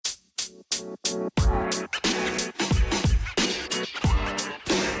Good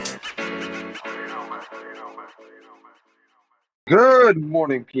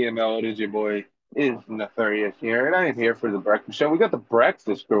morning, PML. It is your boy, is Nefarious here, and I am here for the breakfast show. We got the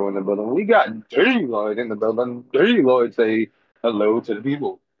breakfast crew in the building. We got Dirty Lloyd in the building. Dirty Lloyd, say hello to the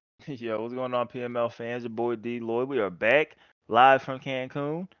people. Yo, what's going on, PML fans? Your boy D Lloyd. We are back live from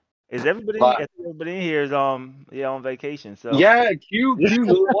Cancun. Is everybody? I think everybody in here is on vacation. So Yeah, Q,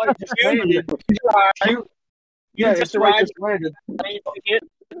 the White just landed. Q, yeah, just it's the White arrived. just landed.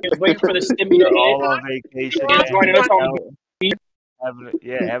 He was waiting for the stimmy we're to hit. all on vacation, Yeah, man. joining us on Having a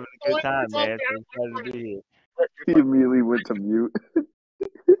good time, man. So excited to be here. He immediately went to mute.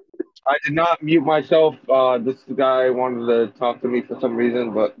 I did not mute myself. This guy wanted to talk to me for some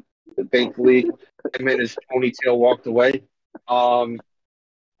reason, but thankfully, him and his ponytail walked away.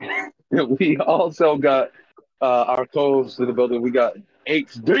 We also got our co-hosts in the building. We got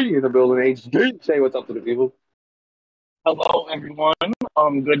HD in the building. HD, say what's up to the people. hello everyone.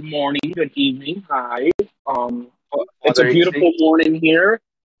 Good morning, good evening, hi. It's a Father beautiful HD. morning here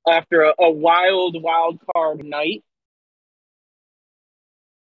after a wild card night.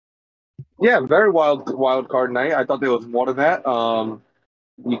 Yeah, very wild card night. I thought there was more than that.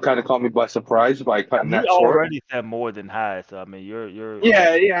 You kind of caught me by surprise by cutting He that short. already said more than hi. So I mean, you're.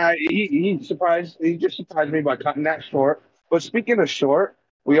 Yeah. He surprised. He just surprised me by cutting that short. But speaking of short,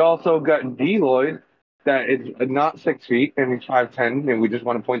 we also got D Lloyd that is not 6 feet and he's 5'10", and we just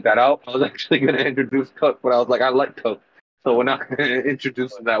want to point that out. I was actually going to introduce Cook, but I was like, I like Cook, so we're not going to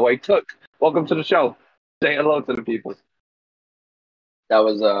introduce him that way. Cook, welcome to the show. Say hello to the people. That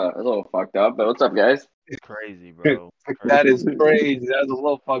was a little fucked up, but what's up, guys? It's crazy, bro. That is crazy. That was a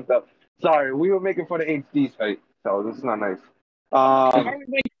little fucked up. Sorry, we were making fun of HD's fight, so this is not nice.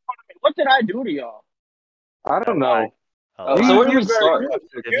 What did I do to y'all? I don't know. So where do we start?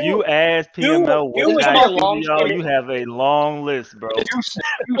 If you ask PML what was guy my do long y'all, story. you have a long list, bro. You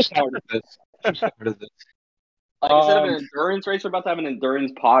started this. You started this. Like instead of an endurance race, we're about to have an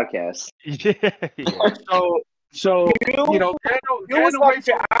endurance podcast. Yeah. So you know, You was like,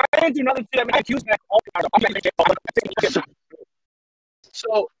 I didn't do nothing to them. I accused them.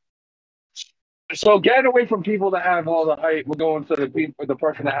 So getting away from people that have all the height, we're going to the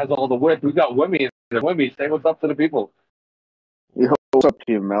person that has all the width. We got Wimmy. Wimmy, say what's up to the people. What's up,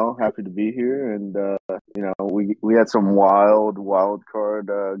 PML? Happy to be here, and we had some wild card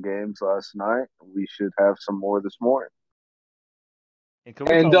games last night. We should have some more this morning. And can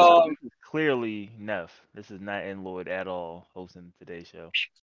we talk this is clearly Neff. This is not N Lloyd at all hosting today's show.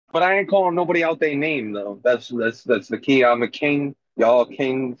 But I ain't calling nobody out their name though. That's the key. I'm a king. Y'all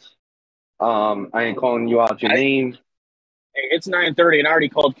kings. I ain't calling you out your name. It's 9:30 and I already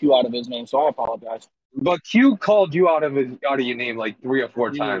called Q out of his name, so I apologize. But Q called you out of your name like 3 or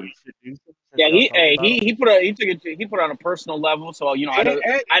 4 times. Yeah, he put it on a personal level, so you know I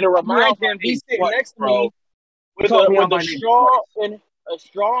had to remind him he's sitting next to me with a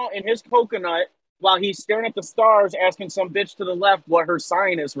straw in his coconut while he's staring at the stars, asking some bitch to the left what her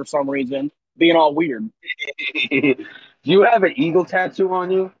sign is for some reason, being all weird. Do you have an eagle tattoo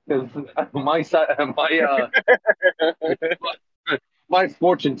on you? Because my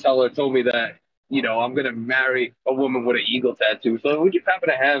fortune teller told me that I'm gonna marry a woman with an eagle tattoo. So would you happen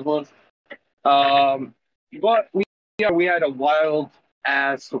to have one? But we had a wild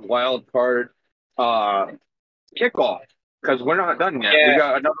card kickoff because we're not done yet. Yeah. We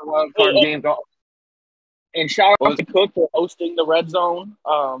got another wild card game. And shout out to Cook for hosting the Red Zone.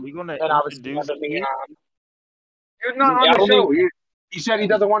 We're gonna and obviously having me on. He's not on the show. He said he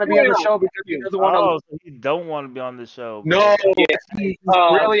doesn't want to be on the show because he doesn't want to. Oh, so he don't want to be on the show. Bro. No, he's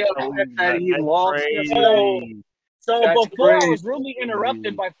really upset that he lost. So before I was rudely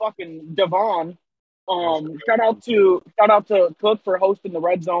interrupted by fucking Devon, shout out to Cook for hosting the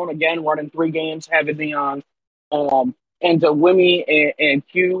Red Zone again, running 3 games, having me on, and to Wimmy and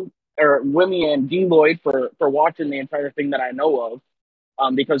Q or Wimmy and D Lloyd for watching the entire thing that I know of,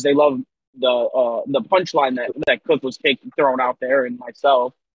 because they love the punchline that Cook was thrown out there, and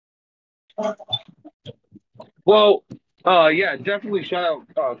myself. Well, yeah, definitely shout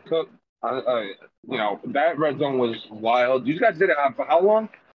out Cook. That Red Zone was wild. You guys did it for how long?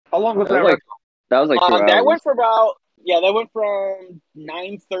 How long was that? That was like 2 hours. That went for that went from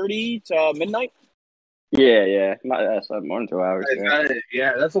 9:30 to midnight. Yeah. That's more than 2 hours.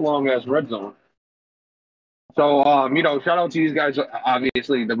 Yeah, that's a long ass Red Zone. So, shout out to these guys.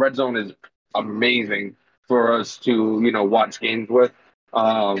 Obviously, the Red Zone is amazing for us to, watch games with.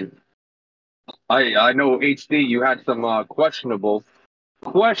 I know HD, you had some questionable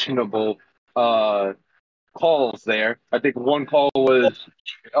calls there. I think one call was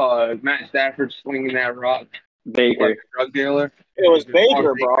Matt Stafford swinging that rock Baker. like a drug dealer. It was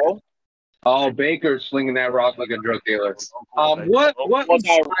Baker, bro. Oh, Baker slinging that rock like a drug dealer. What Was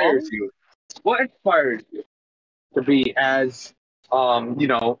I inspires wrong? you? What inspires you to be as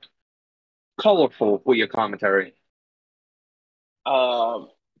colorful with your commentary?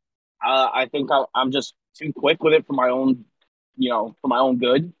 I think I'm just too quick with it for my own, for my own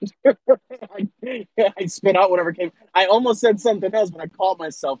good. I spit out whatever came. I almost said something else, but I caught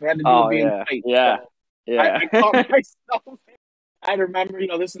myself. It had to do with being tight. Yeah. So Yeah. I caught myself. I remember,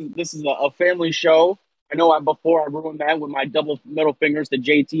 this is a family show. I know before I ruined that with my double middle fingers to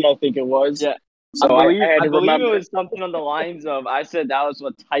JT, I think it was. Yeah. So I had to believe it remember. was something on the lines of, I said that was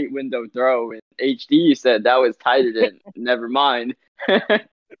a tight window throw, and HD said that was tighter than never mind.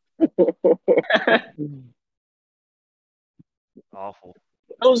 Awful.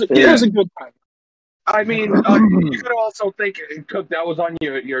 It was a good time. I mean, you could also think, Cook, that was on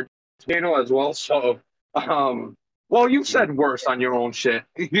your channel as well. So, well, you said worse on your own shit.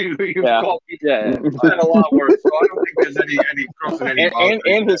 You've called me said a lot worse. So I don't think there's any crossing any boundaries.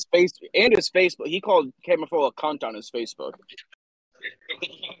 And his Facebook. He called Cameron a cunt on his Facebook.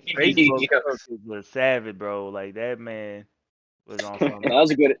 Facebook was savage, bro. Like that man was on something.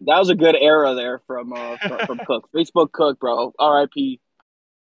 That was a good era there from Cook. Facebook Cook, bro. R.I.P.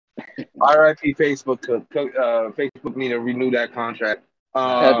 R.I.P. Facebook Cook. Facebook need to renew that contract.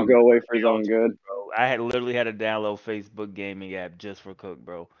 Had to go away for his own good, bro. I literally had to download Facebook gaming app just for Cook,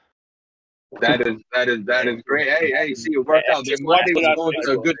 bro. That is great. Hey, see, it worked out. Their money was going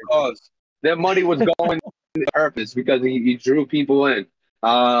to a good cause. Their money was going to purpose because he drew people in.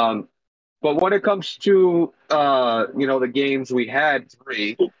 But when it comes to the games, we had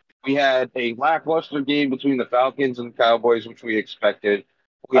three. We had a lackluster game between the Falcons and the Cowboys, which we expected.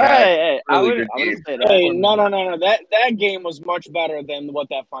 I wouldn't say that. Hey, no. That game was much better than what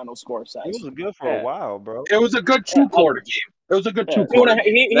that final score says. It was good for a while, bro. It was a good two-quarter game. It was a good two-quarter.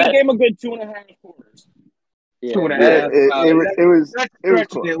 He gave a good 2.5 quarters. Yeah. 2.5. It was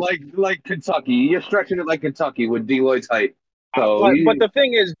stretching it like Kentucky. You're stretching it like Kentucky with Deloitte's height. So, but the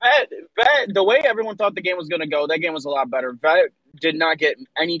thing is, Vet, the way everyone thought the game was going to go, that game was a lot better. Vet did not get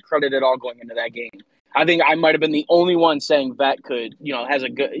any credit at all going into that game. I think I might have been the only one saying Vet could, has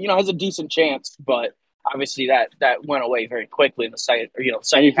a decent chance, but obviously that went away very quickly in the second. And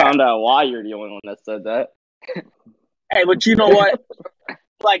you found out why you're the only one that said that. Hey, but you know what?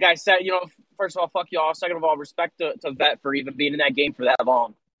 Like I said, first of all, fuck y'all. Second of all, respect to Vet for even being in that game for that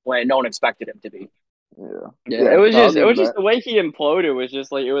long when no one expected him to be. Yeah. It was just the way he imploded was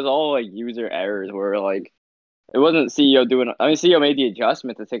just like, it was all like user errors where like it wasn't CEO doing. I mean, CEO made the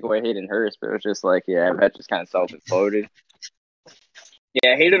adjustment to take away Hayden Hurst, but it was just like, Vet just kind of self-imploded.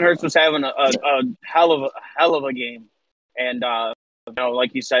 Yeah, Hayden Hurst was having a hell of a game, and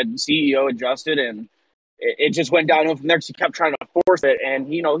like you said, CEO adjusted, and it just went downhill from there because he kept trying to force it, and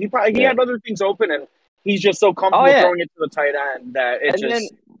he had other things open, and he's just so comfortable throwing it to the tight end that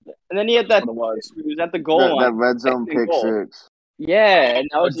and then he had that. He was at the goal line. That red zone pick six. Yeah, and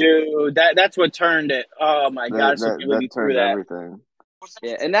that's what turned it. Oh my gosh, that turned everything.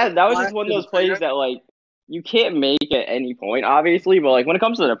 Yeah, and that was just one of those plays that like you can't make at any point, obviously, but like when it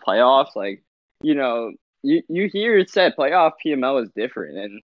comes to the playoffs, like you hear it said playoff PML is different,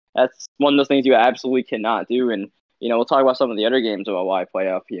 and that's one of those things you absolutely cannot do. And we'll talk about some of the other games about why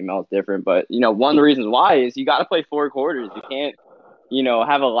playoff PML is different, but one of the reasons why is you got to play 4 quarters. You can't.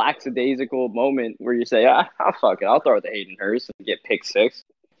 Have a lackadaisical moment where you say, fuck it, I'll throw it to Hayden Hurst and get pick 6.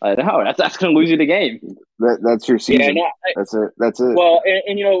 No, that's going to lose you the game. That's your season. That's it. Well,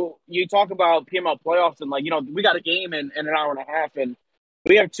 and you talk about PML playoffs and we got a game in an hour and a half, and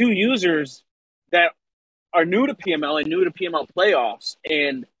we have 2 users that are new to PML and new to PML playoffs,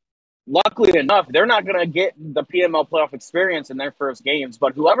 and luckily enough, they're not going to get the PML playoff experience in their first games,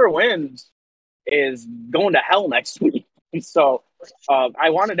 but whoever wins is going to hell next week. So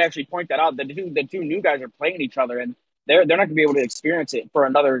I wanted to actually point that out. The two new guys are playing each other, and they're not going to be able to experience it for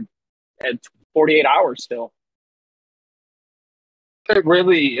another 48 hours still. Is it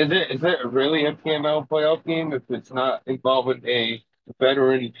really a PML playoff game if it's not involving a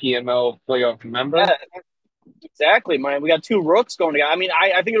veteran PML playoff member? Yeah, exactly, man. We got 2 rooks going together. I mean,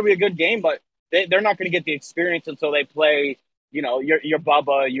 I think it'll be a good game, but they're not going to get the experience until they play. Your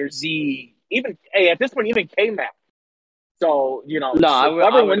Bubba, your Z, even at this point, even K-Mac. So,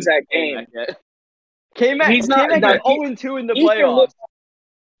 whoever wins that game. K-Mac, he's not 0-2 in the playoffs.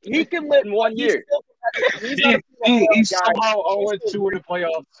 He can live in 1 year. He's somehow 0-2 in the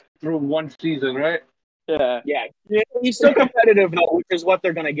playoffs through 1 season, right? Yeah. He's still competitive, though, which is what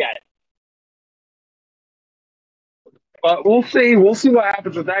they're going to get. But we'll see. We'll see what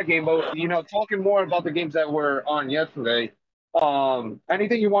happens with that game. But talking more about the games that were on yesterday.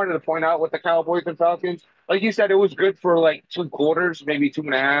 Anything you wanted to point out with the Cowboys and Falcons? Like you said, it was good for like 2 quarters, maybe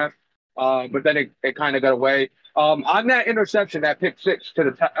 2.5. But then it kind of got away. On that interception, that pick six to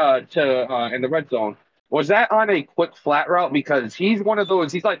in the red zone, was that on a quick flat route? Because he's one of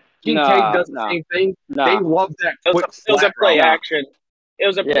those. He's like Kincaid does the same thing. They love that quick it was a play route. action. It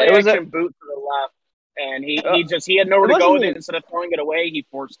was a play action boot to the left, and he had nowhere to go with it. Instead of throwing it away, he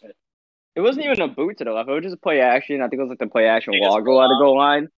forced it. It wasn't even a boot to the left. It was just a play action. I think it was like the play action log goal at the goal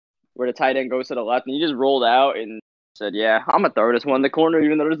line, where the tight end goes to the left, and he just rolled out and said, "Yeah, I'm gonna throw this one in the corner,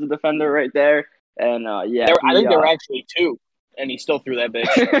 even though there's a defender right there." And I think there were actually two, and he still threw that bitch.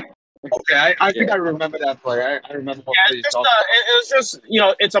 Okay, I think I remember that play. I remember what play you talking about. It was just,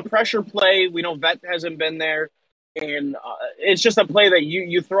 it's a pressure play. We know Vet hasn't been there, and it's just a play that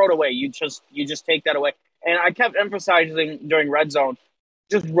you throw it away. You just take that away. And I kept emphasizing during red zone,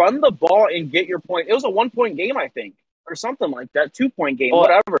 just run the ball and get your point. It was a 1-point game, I think, or something like that, 2-point game,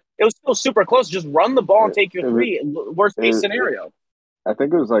 whatever. It was still super close. Just run the ball and take your three. Worst case scenario. I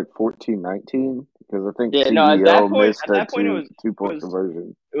think it was like 14-19 because I think at that point, it was 2-point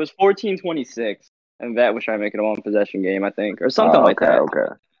conversion. It was 14-26, and Vet was trying to make it a 1-possession game, I think, or something like that.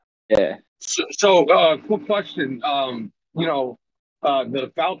 Okay. Yeah. So, quick question. The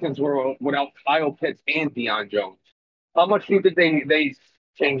Falcons were without Kyle Pitts and Deion Jones. How much do you think they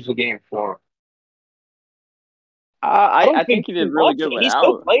changed the game for? I think he did really good without. He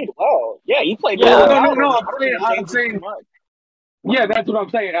still played well. Yeah, he played well. No. I'm saying. Yeah, that's what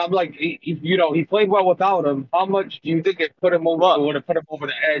I'm saying. I'm like, he played well without him. How much do you think it put him over? Would it put him over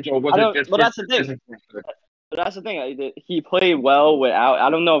the edge, or was it just? But that's the thing. But that's the thing. He played well without.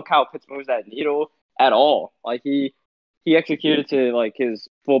 I don't know if Kyle Pitts moves that needle at all. Like he executed to like his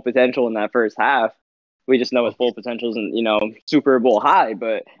full potential in that first half. We just know his full potential isn't Super Bowl high.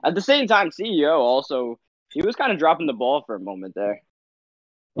 But at the same time, CEO also he was kind of dropping the ball for a moment there.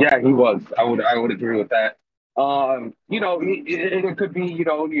 Yeah, he was. I would agree with that. It could be, you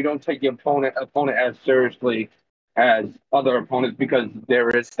don't take your opponent as seriously as other opponents because there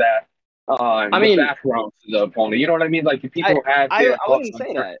is that background to the opponent. You know what I mean? Like people I wouldn't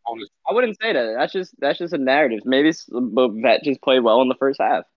say that. Opponents. I wouldn't say that. That's just a narrative. Maybe Vet just played well in the first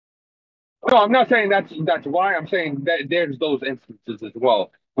half. No, I'm not saying that's why. I'm saying that there's those instances as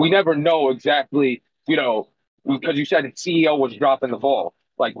well. We never know exactly, because you said CEO was dropping the ball.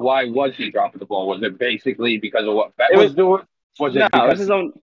 Like, why was he dropping the ball? Was it basically because of what Vet was doing?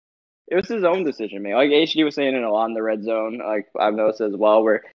 It was his own decision, man. Like HD was saying it a lot in the red zone. Like I've noticed as well,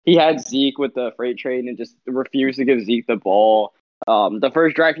 where he had Zeke with the freight train and just refused to give Zeke the ball. The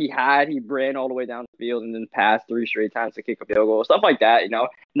first drive he ran all the way down the field and then passed 3 straight times to kick a field goal, stuff like that.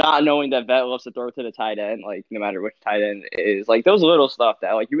 Not knowing that Vet loves to throw to the tight end, like no matter which tight end it is, like those little stuff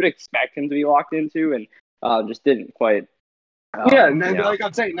that like you would expect him to be locked into, and just didn't quite. Like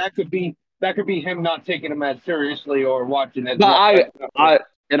I'm saying, that could be him not taking him as seriously or watching it.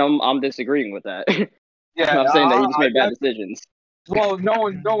 I'm disagreeing with that. Yeah, I'm saying that he just made bad decisions. Well,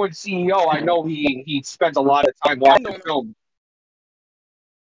 knowing CEO, I know he spends a lot of time watching film.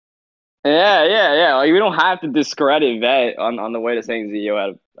 Yeah. Like, we don't have to discredit Vet on the way to saying CEO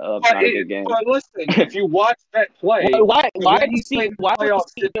had a good game. But listen, if you watch Vet play, why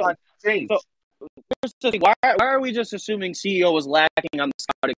are we just assuming CEO was lacking on the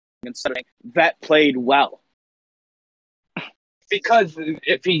scouting instead of Vet played well? Because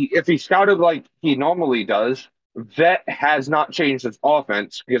if he scouted like he normally does, Vet has not changed his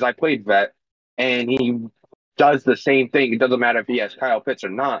offense because I played Vet and he does the same thing. It doesn't matter if he has Kyle Pitts or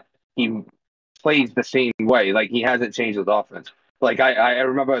not. He plays the same way. Like he hasn't changed his offense. Like I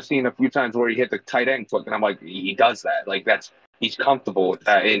remember seeing a few times where he hit the tight end clip and I'm like, he does that. Like he's comfortable with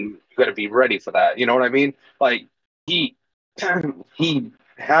that and you got to be ready for that. You know what I mean? Like he doesn't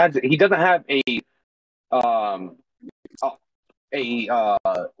have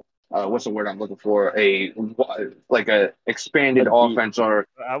what's the word I'm looking for? A expanded offense or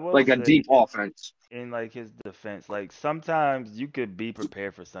like a deep offense. In like his defense, like sometimes you could be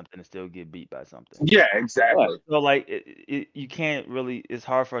prepared for something and still get beat by something. Yeah, exactly. So like you can't really. It's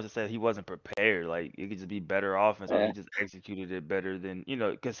hard for us to say he wasn't prepared. Like it could just be better offense, or he just executed it better than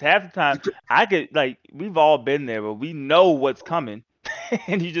Because half the time we've all been there, but we know what's coming,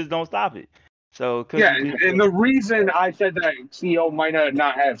 and you just don't stop it. So and the reason I said that CEO might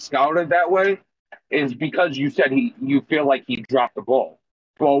not have scouted that way is because you said you feel like he dropped the ball.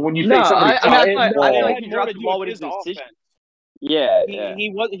 Well, when you say somebody I feel like he dropped the ball with his decision. Yeah,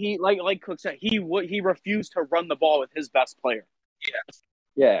 he like Cook said, he refused to run the ball with his best player.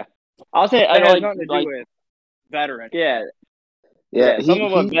 Yeah. I'll say veteran. Yeah. Some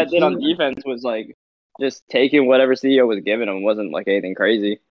of what Vet did on defense was like just taking whatever CEO was giving him. It wasn't like anything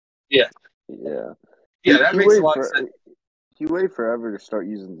crazy. Yeah. That makes a lot of sense. He waited forever to start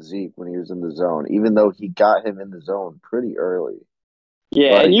using Zeke when he was in the zone, even though he got him in the zone pretty early.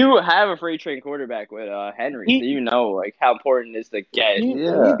 Yeah, and you have a freight train quarterback with Henry, so you know like how important it is to get. He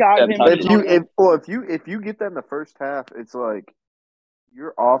got him. If you get that in the first half, it's like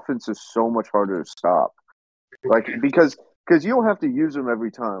your offense is so much harder to stop. Like because you don't have to use him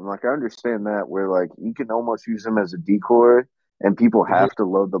every time. Like I understand that where like you can almost use him as a decoy, and people have to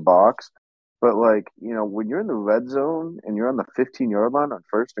load the box. But like when you're in the red zone and you're on the 15-yard line on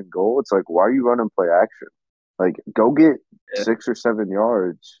 1st and goal, it's like why are you running play action? Like, go get 6 or 7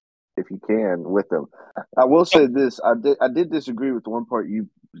 yards if you can with them. I will say this: I did disagree with the one part you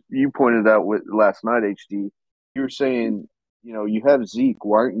pointed out with last night. HD, you were saying you have Zeke.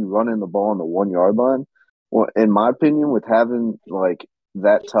 Why aren't you running the ball on the 1-yard line? Well, in my opinion, with having like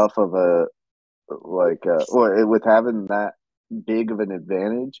that tough of a with having that big of an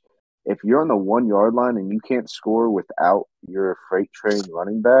advantage, if you're on the 1-yard line and you can't score without your freight train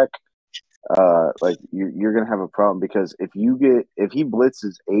running back. Like you're gonna have a problem because if he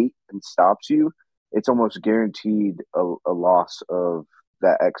blitzes 8 and stops you, it's almost guaranteed a loss of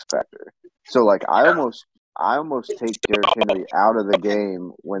that X factor. So like I almost take Derrick Henry out of the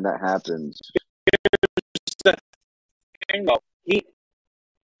game when that happens.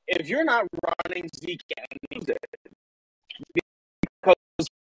 If you're not running Zeke, because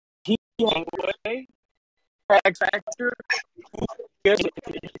he away X factor.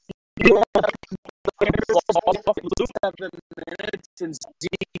 You 7 minutes and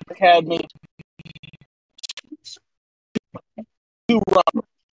Zeke had me 2 runs.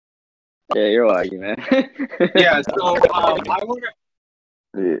 Yeah, you're lucky, man. Yeah, so I want to.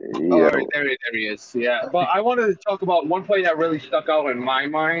 Oh, there he is. Yeah, but I wanted to talk about one play that really stuck out in my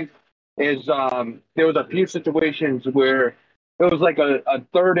mind. Is there was a few situations where it was like a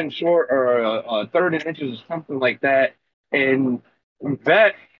 3rd and short or a 3rd and inches or something like that, and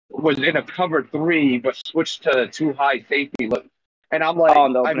Vet was in a cover 3 but switched to 2 high safety look, and I'm like,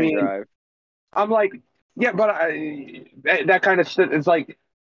 drive. I'm like, yeah, but that kind of shit is like,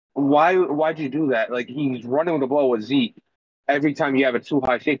 why'd you do that? Like he's running the ball with Zeke. Every time you have a 2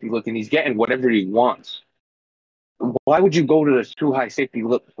 high safety look and he's getting whatever he wants, why would you go to this 2 high safety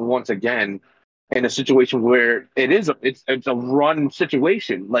look once again in a situation where it's a run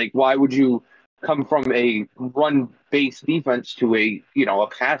situation? Like why would you come from a run based defense to a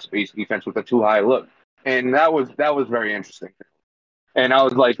pass based defense with a 2 high look? And that was very interesting. And I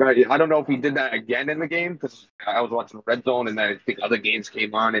was like, I don't know if he did that again in the game because I was watching Red Zone and then I think other games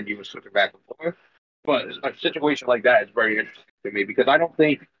came on and he was switching back and forth. But a situation like that is very interesting to me because I don't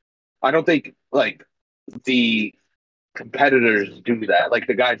think like the competitors do that. Like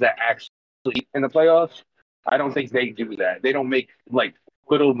the guys that actually in the playoffs, I don't think they do that. They don't make like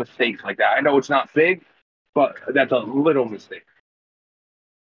little mistakes like that. I know it's not big, but that's a little mistake.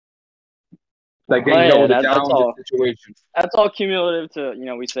 Like they know the situation. That's all cumulative to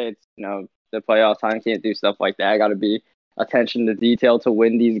we say it's the playoff time can't do stuff like that. I got to be attention to detail to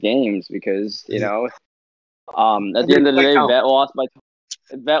win these games because at the end of the day,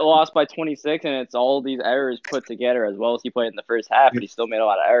 Vet lost by 26, and it's all these errors put together as well as he played in the first half, but he still made a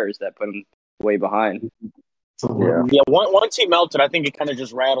lot of errors that put him way behind. Yeah. Once he melted, I think it kind of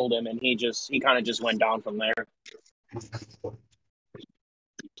just rattled him, and he kind of just went down from there.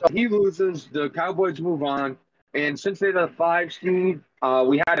 So he loses. The Cowboys move on, and since they're the 5 seed,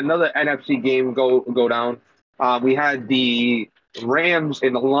 we had another NFC game go down. We had the Rams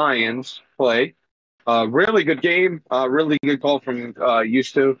and the Lions play. Really good game. Really good call from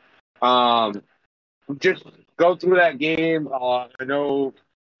used to. Just go through that game. I know.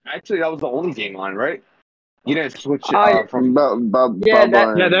 Actually, that was the only game on, right? You didn't switch from.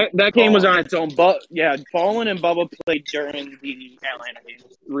 That game was on its own. But yeah, Fallen and Bubba played during the Atlanta game.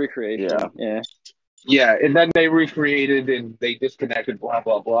 Recreation. Yeah, and then they recreated and they disconnected. Blah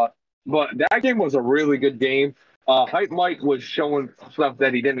blah blah. But that game was a really good game. Hype Mike was showing stuff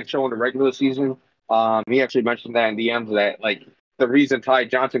that he didn't show in the regular season. He actually mentioned that in the end that like the reason Ty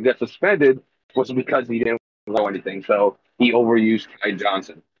Johnson got suspended was because he didn't know anything, so he overused Ty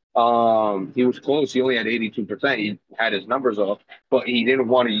Johnson. He was close. He only had 82%. He had his numbers off, but he didn't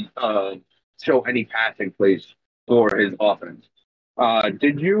want to show any passing plays for his offense.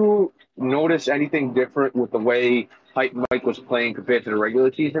 Did you notice anything different with the way Hype Mike was playing compared to the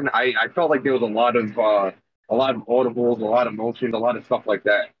regular season? I felt like there was a lot of audibles, a lot of motion, a lot of stuff like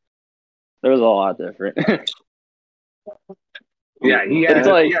that. There was a lot different. Yeah, he had a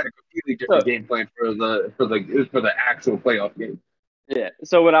good completely different game plan for the actual playoff game. Yeah.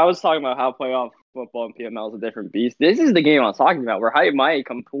 So when I was talking about how playoff football and PML is a different beast, this is the game I was talking about, where Hype Mike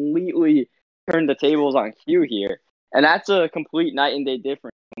completely turned the tables on Q here, and that's a complete night and day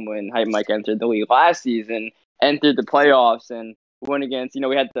difference from when Hype Mike entered the league last season, entered the playoffs, and went against.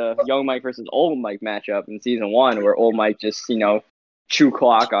 We had the Young Mike versus Old Mike matchup in season 1, where Old Mike just chew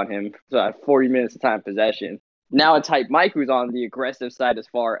clock on him, 40 minutes of time possession. Now it's Hype Mike who's on the aggressive side as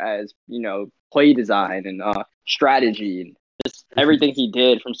far as play design and strategy and just everything he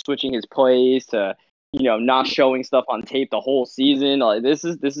did, from switching his plays to not showing stuff on tape the whole season. Like this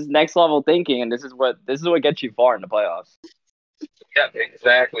is next level thinking, and this is what gets you far in the playoffs. Yeah,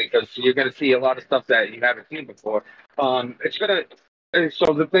 exactly, because you're going to see a lot of stuff that you haven't seen before. It's gonna.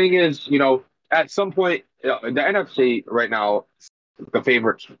 So the thing is, at some point, the NFC right now, the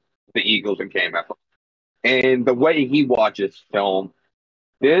favorites, the Eagles and KMF, and the way he watches film,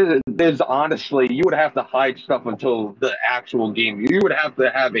 there's honestly, you would have to hide stuff until the actual game. You would have to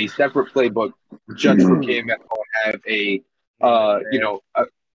have a separate playbook just for KMF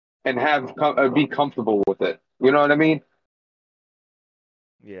and have and be comfortable with it. You know what I mean?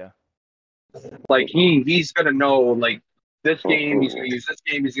 Yeah. Like he's gonna know, like, this game he's gonna use this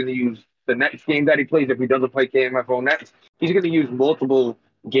game, he's gonna use the next game that he plays. If he doesn't play KMFO next, he's gonna use multiple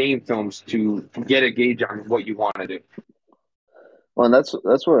game films to get a gauge on what you want to do. Well, and that's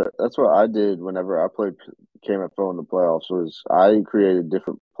what I did whenever I played KMFO in the playoffs. Was I created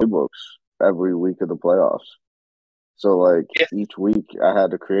different playbooks every week of the playoffs. So each week I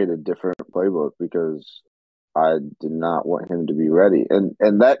had to create a different playbook because I did not want him to be ready, and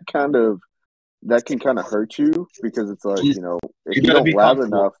that can kind of hurt you, because it's like, if you don't lab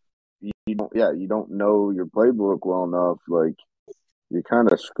enough, you don't know your playbook well enough, like, you're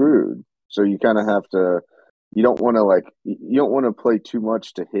kind of screwed. So you kind of have to. You don't want to play too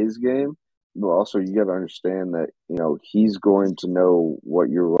much to his game, but also you got to understand that he's going to know what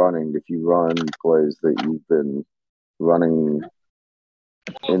you're running if you run plays that you've been running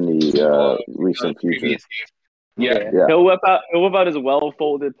in the recent future. Yeah. He'll whip out his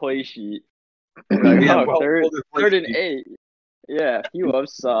well-folded play sheet. Third and 8. Yeah, he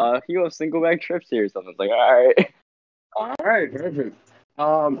loves single back trips here. So it's like, all right, perfect.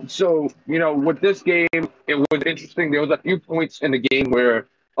 So with this game, it was interesting. There was a few points in the game where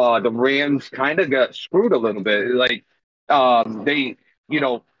the Rams kind of got screwed a little bit. Like they,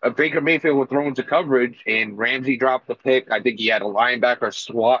 Baker Mayfield was thrown to coverage, and Ramsey dropped the pick. I think he had a linebacker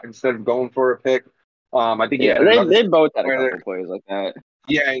swat instead of going for a pick. I think they both had a couple plays like that.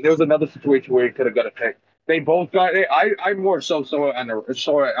 Yeah, there was another situation where he could have got a pick. They both got it. I more so saw it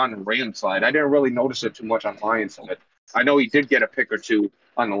on the Rams side. I didn't really notice it too much on Lions side. I know he did get a pick or two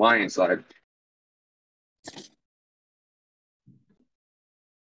on the Lions side.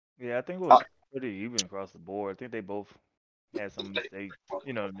 Yeah, I think it was pretty even across the board. I think they both had some mistakes,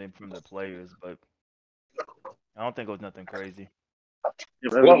 from the players, but I don't think it was nothing crazy.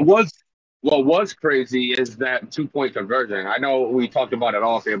 What was crazy is that 2-point conversion. I know we talked about it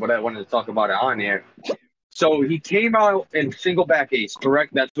off here, but I wanted to talk about it on here. So he came out in single back ace,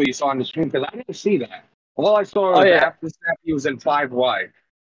 correct? That's what you saw on the screen, because I didn't see that. All I saw was after the snap, he was in 5 wide.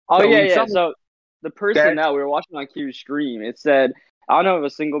 So the person that we were watching on Q's stream, it said, I don't know if it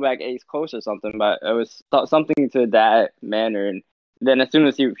was single back ace close or something, but it was something to that manner. And then as soon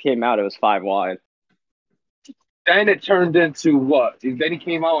as he came out, it was 5 wide. Then it turned into what? Then he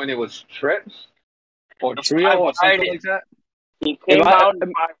came out and it was trips or trio or something like that. He came out in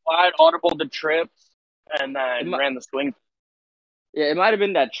 5 wide, audible to trips, and then ran the swing. Yeah, it might have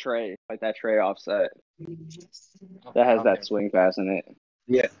been that tray, like that tray offset that has that swing pass in it.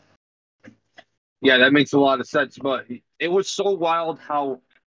 Yeah. Yeah, that makes a lot of sense, but it was so wild how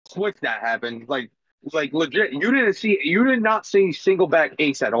quick that happened. Like legit, you did not see single back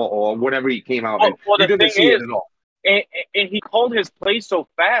ace at all, or whatever he came out in. Well, you didn't see it at all. And he called his play so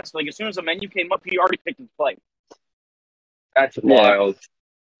fast. Like, as soon as the menu came up, he already picked his play. That's wild.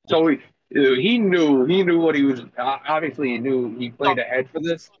 So he knew what he was. Obviously, he knew he played ahead for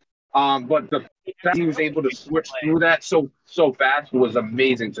this. But the fact he was able to switch through that so fast was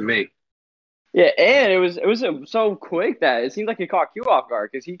amazing to me. Yeah, and it was so quick that it seemed like he caught Q off guard,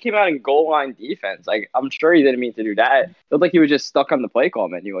 because he came out in goal line defense. Like, I'm sure he didn't mean to do that. It looked like he was just stuck on the play call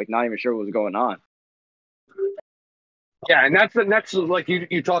menu, like not even sure what was going on. Yeah, and that's the next, like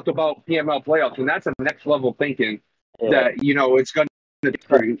you talked about PML playoffs, and that's a next level thinking that it's going to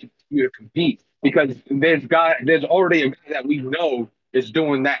for you to compete, because there's already a guy that we know is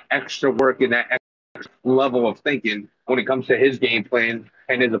doing that extra work and that extra level of thinking when it comes to his game plan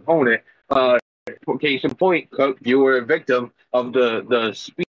and his opponent. Case in point, Cook, you were a victim of the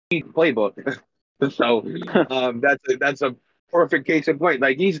speed playbook. So that's a perfect case in point.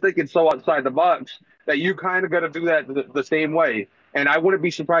 Like he's thinking so outside the box that you kind of got to do that the same way. And I wouldn't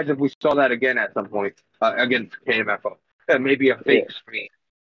be surprised if we saw that again at some point against KMFO. Maybe a fake screen.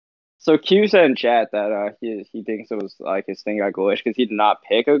 So Q said in chat that he thinks it was like his thing got glitched because he did not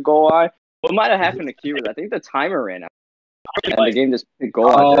pick a goal line. What might have happened to Q is I think the timer ran out and the game just picked goal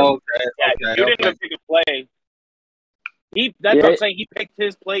line. Oh, You didn't pick a play. That's what I'm saying. He picked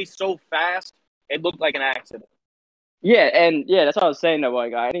his play so fast it looked like an accident. Yeah, that's what I was saying. Though,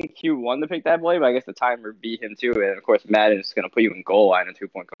 like I think Q won to pick that play, but I guess the timer beat him too. And of course, Madden's going to put you in goal line a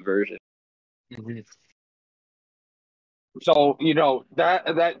 2-point conversion. Mm-hmm. So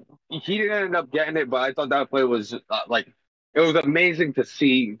that he didn't end up getting it, but I thought that play was it was amazing to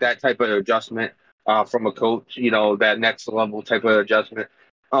see that type of adjustment from a coach. That next level type of adjustment.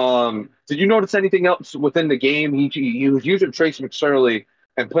 Did you notice anything else within the game? He was using Trace McSorley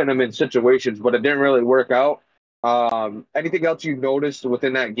and putting him in situations, but it didn't really work out. Anything else you noticed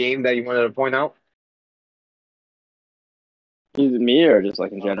within that game that you wanted to point out? Is it me or just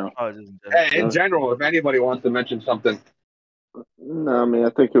like in general? Oh, just in general. In general, if anybody wants to mention something. No, I mean I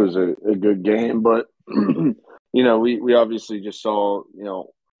think it was a good game, but we obviously just saw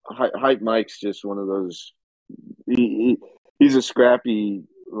Hype Mike's just one of those. He's a scrappy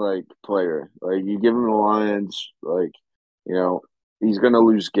player. Like you give him the Lions, he's gonna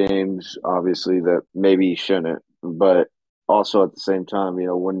lose games. Obviously, that maybe he shouldn't, but also at the same time,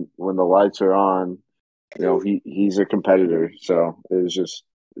 when the lights are on, he's a competitor. So it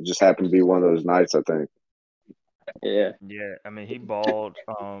just happened to be one of those nights, I think. Yeah. I mean, he balled,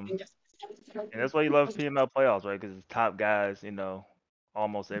 and that's why you love PML playoffs, right? Because it's top guys,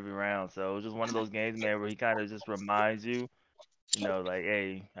 almost every round. So it was just one of those games, man, where he kind of just reminds you, like,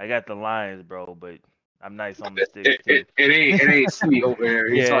 hey, I got the Lions, bro, but I'm nice on the sticks too. It ain't sweet over there.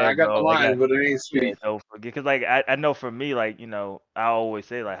 He's like, I got bro, the Lions, but it ain't sweet. Don't forget, because I know for me, I always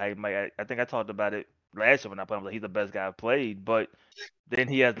say hey, Mike, I think I talked about it last year when I played him. Like he's the best guy I've played, but then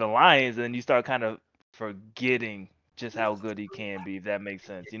he has the Lions, and you start kind of forgetting just how good he can be, if that makes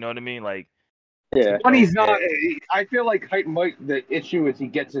sense. You know what I mean? When he's not, I feel like Hype Mike, the issue is he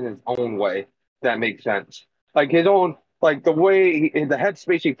gets in his own way. That makes sense. Like his own, the way the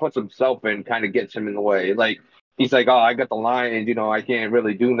headspace he puts himself in kind of gets him in the way. Like he's like, oh, I got the Lions, I can't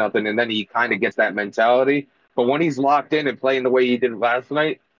really do nothing, and then he kind of gets that mentality. But when he's locked in and playing the way he did last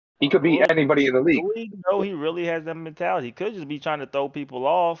night, he could beat anybody in the league. No, he really has that mentality. He could just be trying to throw people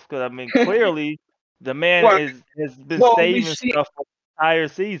off because I mean, clearly. The man has been saving stuff for the entire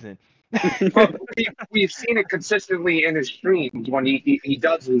season. We've seen it consistently in his streams when he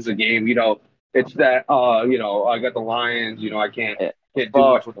does lose a game. It's that I got the Lions. I can't do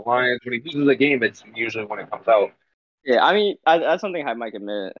much with the Lions. When he loses a game, it's usually when it comes out. Yeah, I mean that's something I might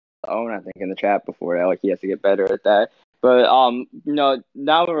admit own. I think in the chat before that, he has to get better at that. But now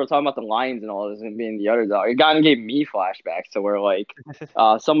that we're talking about the Lions and all this and being the underdog, it kind of gave me flashbacks to where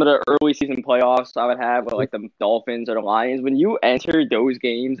some of the early season playoffs I would have with the Dolphins or the Lions. When you enter those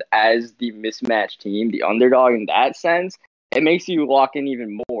games as the mismatched team, the underdog in that sense, it makes you lock in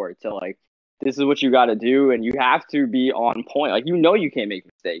even more to this is what you got to do, and you have to be on point. You can't make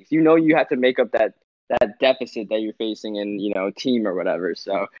mistakes. You have to make up that deficit that you're facing in team or whatever.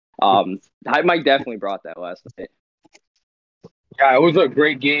 So Mike definitely brought that last night. Yeah, it was a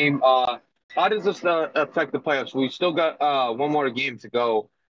great game. How does this affect the playoffs? We still got one more game to go.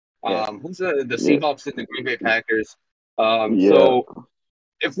 Who's the Seahawks and the Green Bay Packers? So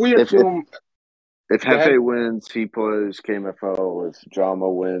if we assume if Hefe wins, he plays KMFO. If Drama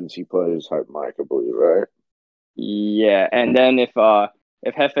wins, he plays Hype Mike, I believe, right? Yeah, and then if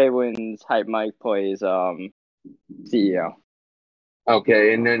Hefe wins, Hype Mike plays CEO.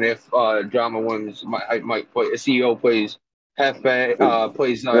 Okay, and then if Drama wins, Hype Mike CEO plays Hefe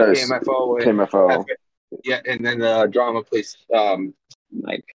plays KMFO. KMFO. And then Drama plays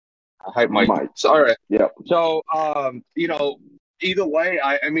Mike. Hype Mike. So, all right. Yep. So either way,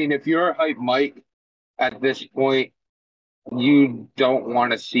 I mean, if you're Hype Mike at this point, you don't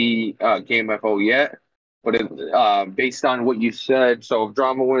want to see KMFO yet. But based on what you said, so if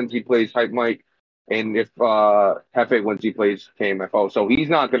Drama wins, he plays Hype Mike, and if Hefe wins, he plays KMFO. So he's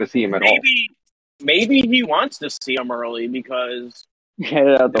not going to see him at all. Maybe he wants to see him early because get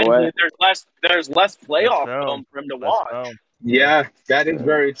it out the way. There's less playoff film for him to watch. Yeah, that is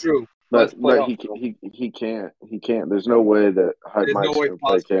very true. But he can't. There's no way that Hype Mike's going to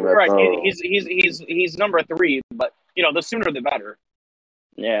play KMFO. Right, he's number 3, but the sooner the better.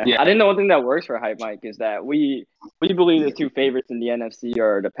 Yeah. I think the one thing that works for Hype Mike is that we believe the two favorites in the NFC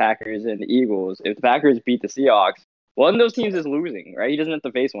are the Packers and the Eagles. If the Packers beat the Seahawks, One of those teams is losing, right? He doesn't have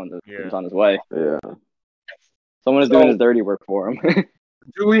to face one of those teams on his way. Yeah. Someone is doing his dirty work for him.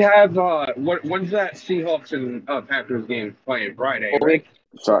 Do we have when's that Seahawks and Packers game playing? Friday, right?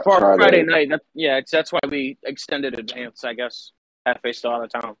 Friday night. That's why we extended advance, I guess. Halfway still out of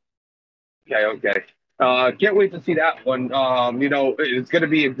town. Okay. Can't wait to see that one. It's going to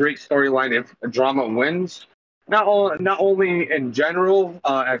be a great storyline if Drama wins. Not only in general,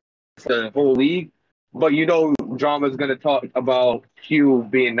 as the whole league, but Drama is going to talk about Q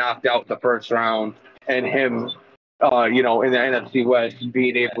being knocked out the first round and him, in the NFC West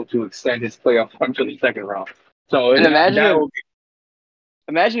being able to extend his playoff run to the second round. So and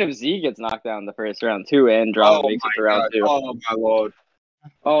imagine if Z gets knocked down in the first round too, and Drama makes it to round 2. Oh my lord!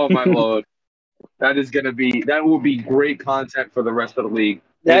 Oh my lord! That will be great content for the rest of the league.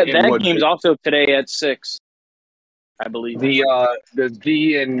 That game's also today at 6, I believe. The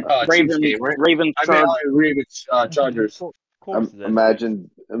Z and Ravens game, right? Ravens Ravens Chargers.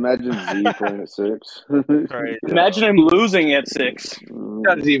 Imagine Z playing at 6. Right. Imagine him losing at 6. He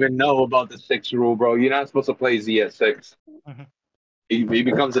doesn't even know about the 6 rule, bro. You're not supposed to play Z at 6. He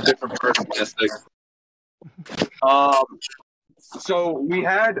becomes a different person at 6. So we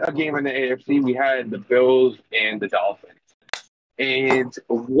had a game in the AFC. We had the Bills and the Dolphins. And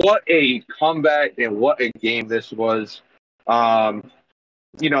what a comeback and what a game this was. Cook,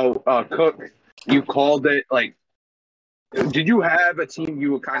 you called it. Like, did you have a team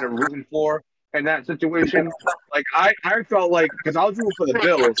you were kind of rooting for in that situation? Like, I felt like, because I was rooting for the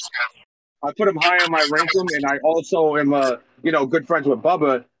Bills, I put them high on my ranking, and I also am good friends with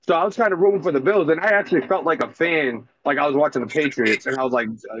Bubba. So I was kind of rooting for the Bills, and I actually felt like a fan, like I was watching the Patriots, and I was like,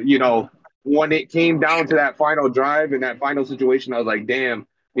 when it came down to that final drive and that final situation, I was like, damn,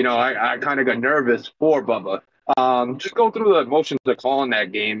 I kind of got nervous for Bubba. Just go through the emotions of calling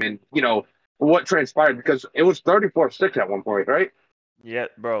that game and, what transpired, because it was 34-6 at one point, right? Yeah,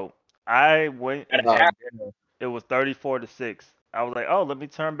 bro. I went and had dinner. It was 34-6. I was like, oh, let me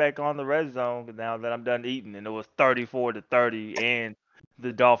turn back on the red zone now that I'm done eating. And it was 34-30, and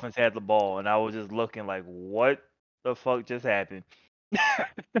the Dolphins had the ball. And I was just looking like, what the fuck just happened?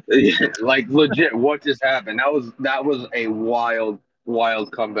 Like, legit, what just happened? That was a wild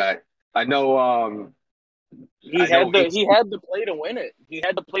comeback. I know. He had the play to win it. He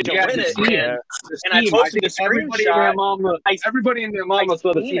had the play to win it. And I posted the screenshot. Everybody and their mama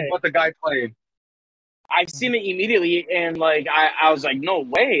saw the scene, what the guy played. I seen it immediately, and like I was like, no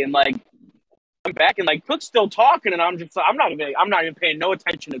way, and like I'm back, and like Cook's still talking, and I'm not even paying no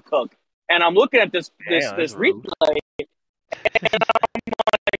attention to Cook, and I'm looking at this replay, and I'm like,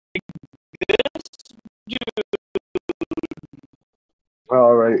 this dude.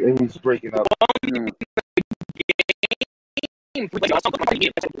 All right, and he's breaking up.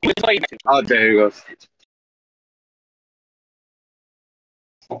 Oh, there he goes.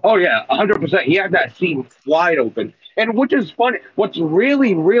 Oh yeah, 100%. He had that seam wide open, and which is funny. What's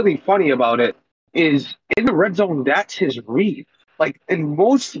really, really funny about it is in the red zone, that's his read. Like in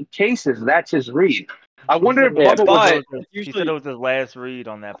most cases, that's his read. I wonder if Bubba was. He said it was his last read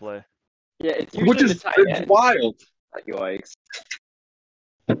on that play. Yeah, it's wild. Yikes.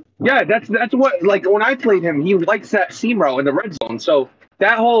 Yeah, that's what, like, when I played him, he likes that seam route in the red zone. So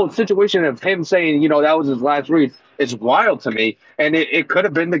that whole situation of him saying, that was his last read is wild to me. And it could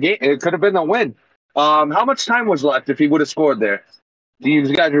have been the game. It could have been the win. How much time was left if he would have scored there? Do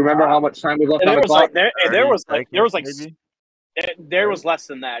you guys remember how much time was left on the clock? There was less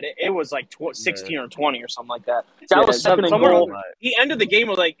than that. It was like 16 or 20 or something like that. That was second and goal. He ended the game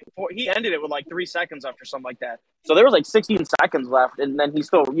with like 3 seconds after something like that. So there was like 16 seconds left, and then he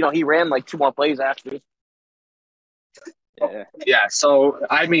still, he ran like 2 more plays after. Yeah. So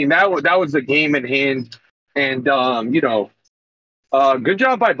I mean, that was the game in hand, and good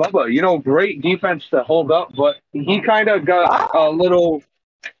job by Bubba. Great defense to hold up, but he kind of got a little.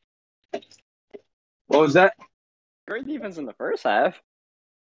 What was that? Great defense in the first half.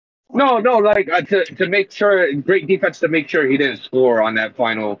 No, like to make sure, great defense to make sure he didn't score on that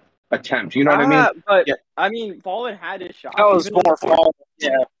final attempt. You know what I mean? But I mean, Baldwin had his shot. That was more fun.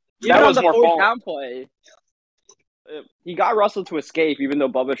 Yeah, that was the fourth down play. He got Russell to escape, even though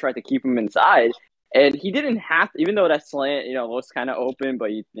Bubba tried to keep him inside, and he didn't have to. Even though that slant, looks kind of open,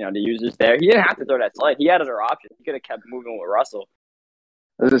 but the user's there. He didn't have to throw that slant. He had other options. He could have kept moving with Russell.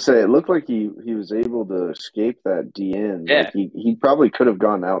 As I say, it looked like he was able to escape that DN. Yeah. Like he probably could have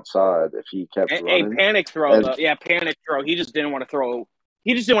gone outside if he kept running. A panic throw, though. Yeah, panic throw. He just didn't want to throw.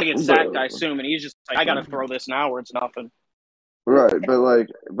 He just didn't want to get sacked, I assume, and he's just like, I got to throw this now or it's nothing. Right,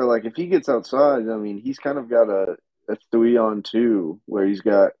 but if he gets outside, I mean, he's kind of got a 3-on-2 where he's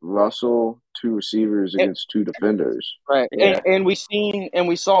got Russell two receivers against two defenders. Right. Yeah. And we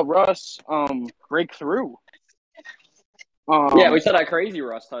saw Russ break through. Yeah, we saw that crazy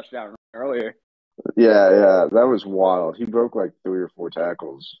Russ touchdown earlier. Yeah, that was wild. He broke like 3 or 4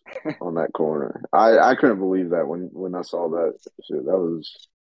 tackles on that corner. I couldn't believe that when I saw that shit.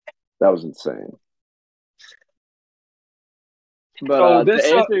 That was insane. But So this,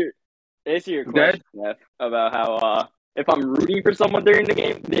 to answer your question, Jeff, about how if I'm rooting for someone during the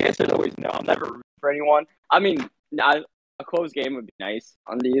game, the answer is always no. I'm never rooting for anyone. I mean, a close game would be nice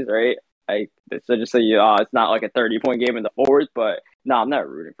on these, right? Like, so just so it's not like a 30-point game in the fourth, but no, I'm not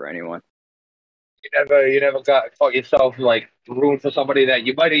rooting for anyone. you never caught yourself like rooting for somebody that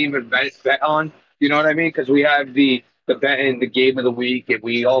you might even bet on. You know what I mean? Because we have the bet in the game of the week, and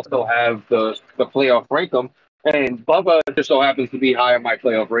we also have the playoff rankum. And Bubba just so happens to be high on my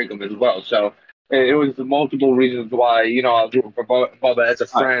playoff rankum as well. So it was multiple reasons why I was rooting for Bubba as a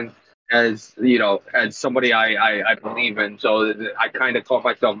friend, as as somebody I believe in. So I kind of caught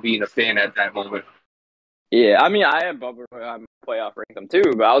myself being a fan at that moment. Yeah, I mean, I am bummed I'm playoff rank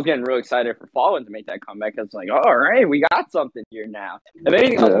too, but I was getting really excited for Fallen to make that comeback. It's like, all right, we got something here now. If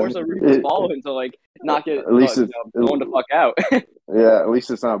anything, I was more so rooting for Fallen to like not get at least blown the fuck out. Yeah, at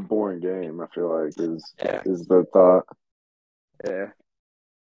least it's not a boring game. I feel like is the thought. Yeah.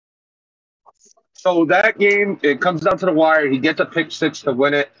 So that game, it comes down to the wire. He gets a pick six to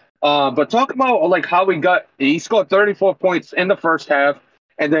win it. But talk about like how he scored 34 points in the first half,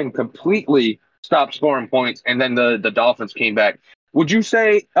 and then completely stopped scoring points, and then the Dolphins came back. Would you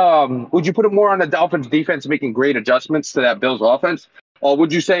put it more on the Dolphins defense making great adjustments to that Bills offense? Or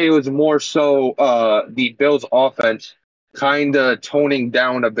would you say it was more so the Bills offense kind of toning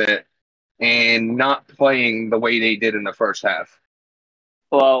down a bit and not playing the way they did in the first half?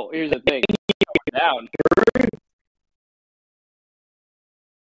 Well, here's the thing. Down.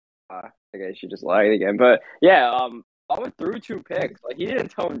 I guess you just lied again. But yeah, I went through 2 picks. Like, he didn't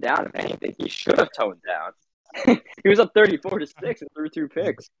tone down. If anything, he should have toned down. He was up 34-6 and threw 2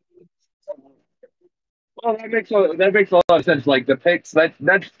 picks. Well, that makes a lot of sense. Like the picks,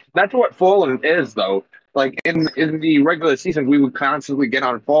 that's what Fallen is, though. Like in the regular season, we would constantly get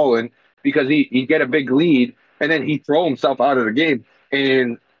on Fallen because he'd get a big lead and then he'd throw himself out of the game.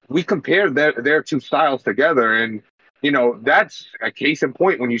 And we compared their two styles together, and that's a case in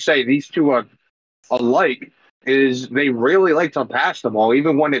point when you say these two are alike. Is they really like to pass the ball,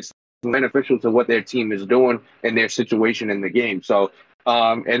 even when it's beneficial to what their team is doing and their situation in the game. So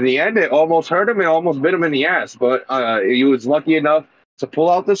in the end, it almost hurt him. It almost bit him in the ass, but he was lucky enough to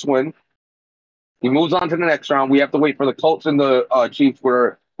pull out this win. He moves on to the next round. We have to wait for the Colts and the Chiefs,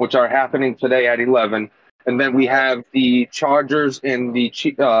 which are happening today at 11, and then we have the Chargers and the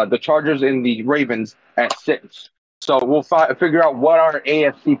Chargers and the Ravens at 6. So we'll figure out what our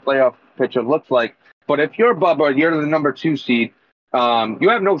AFC playoff picture looks like. But if you're Bubba, you're the number 2 seed. You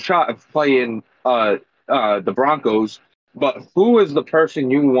have no shot of playing the Broncos. But who is the person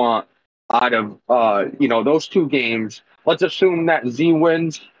you want out of those 2 games? Let's assume that Z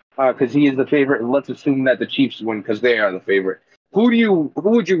wins because he is the favorite, and let's assume that the Chiefs win because they are the favorite. Who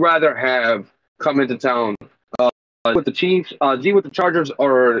would you rather have come into town with the Chiefs, Z with the Chargers,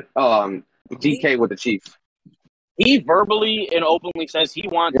 or DK with the Chiefs? He verbally and openly says he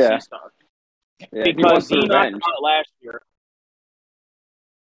wants C-Star. Yeah, because he knocked out last year.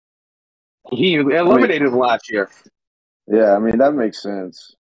 He eliminated him last year. Yeah, I mean that makes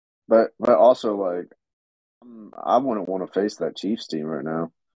sense, but also like I wouldn't want to face that Chiefs team right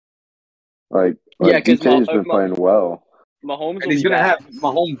now. Like DK's been playing well. Mahomes, and he's gonna have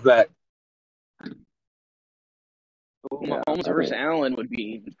Mahomes back. Mahomes versus Allen would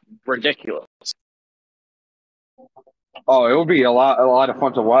be ridiculous. Oh, it would be a lot of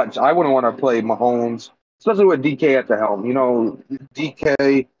fun to watch. I wouldn't want to play Mahomes, especially with DK at the helm.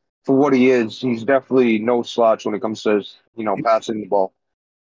 DK, for what he is, he's definitely no slouch when it comes to passing the ball.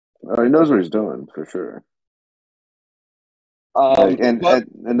 He knows what he's doing for sure. And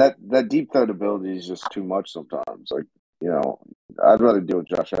that deep threat ability is just too much sometimes. Like I'd rather deal with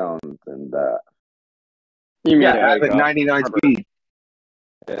Josh Allen than that. I have 99 speed.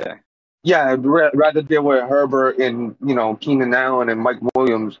 Yeah. Yeah, I'd rather deal with Herbert and Keenan Allen and Mike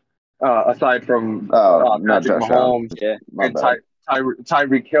Williams, aside from not Patrick Mahomes and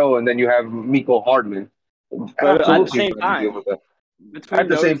Tyreek Hill, and then you have Mecole Hardman. But at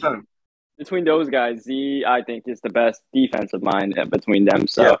the same time, between those guys, Z I think is the best defensive mind between them.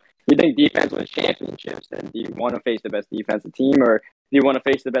 So you think defense wins championships, and do you want to face the best defensive team, or do you want to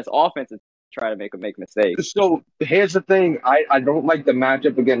face the best offensive? Try to make mistakes. So here's the thing: I don't like the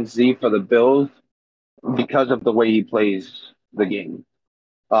matchup against Z for the Bills because of the way he plays the game.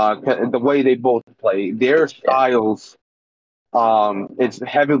 The way they both play, their styles, it's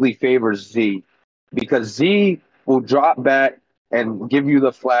heavily favors Z because Z will drop back and give you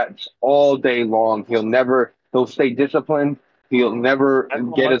the flats all day long. He'll stay disciplined. He'll never That's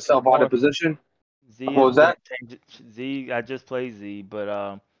get much himself out more. of position. Z What is was that? Z. I just played Z,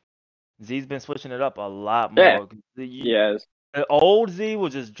 but Z's been switching it up a lot Yeah. more. Yes. The old Z will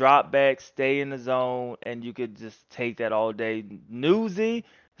just drop back, stay in the zone, and you could just take that all day. New Z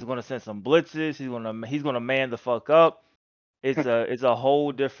is gonna send some blitzes. He's gonna man the fuck up. It's a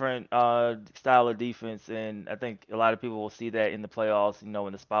whole different style of defense, and I think a lot of people will see that in the playoffs.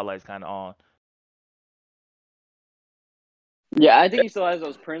 When the spotlight's kind of on. Yeah, I think he still has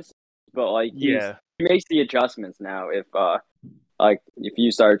those principles, but like he Yeah, makes the adjustments now. If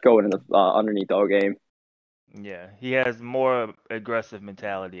you start going in the underneath all game, yeah, he has more aggressive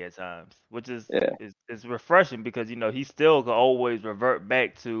mentality at times, which is yeah, is refreshing because he still can always revert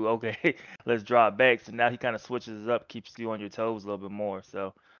back to okay, let's drop back. So now he kind of switches it up, keeps you on your toes a little bit more.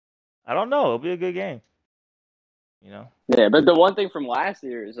 So I don't know, it'll be a good game. yeah. But the one thing from last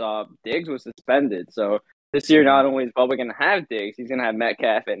year is Diggs was suspended, so this year not only is Bubba gonna have Diggs, he's gonna have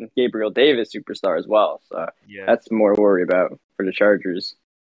Metcalf and Gabriel Davis superstar as well. So Yeah, that's more to worry about for the Chargers.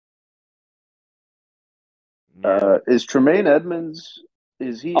 yeah. Is Tremaine Edmonds?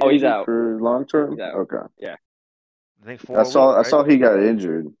 Is he Oh, he's injured out. for long term? He's out. Okay. Yeah. I think I 4 weeks, saw right? he got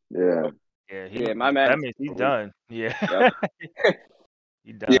injured. Yeah. Yeah, My man. that means he's done. Yeah, Yep.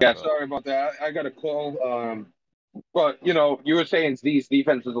 he done, Yeah, bro. sorry about that. I got a call. But you were saying Z's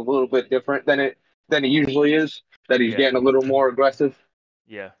defense is a little bit different than it usually is. That he's Yeah. getting a little more aggressive.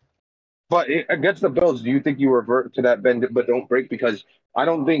 Yeah. But against the Bills, do you think you revert to that bend but don't break? Because I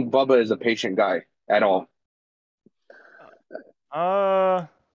don't think Bubba is a patient guy at all. I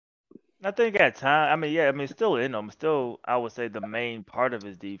think at time, it's still in him. Still, I would say the main part of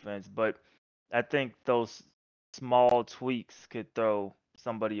his defense, but I think those small tweaks could throw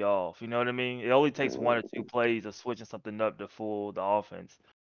somebody off. You know what I mean? It only takes 1 or 2 plays of switching something up to fool the offense.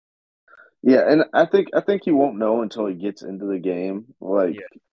 Yeah, and I think he won't know until he gets into the game. Like, Yeah.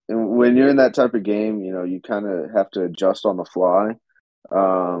 and when you're in that type of game, you kind of have to adjust on the fly.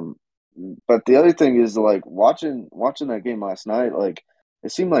 But the other thing is like watching that game last night, like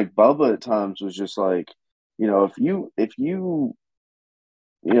it seemed like Bubba at times was just like, if you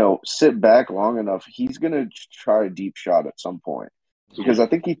sit back long enough, he's gonna try a deep shot at some point. Because I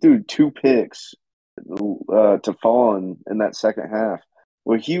think he threw 2 picks to fall in that second half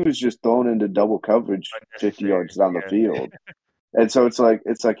where he was just thrown into double coverage 50 Unnecessary. yards down the Yeah. field. And so it's like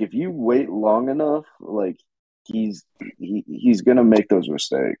if you wait long enough, like he's gonna make those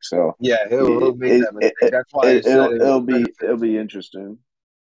mistakes. So Yeah, he'll make that mistake. That's why I said it'll be interesting.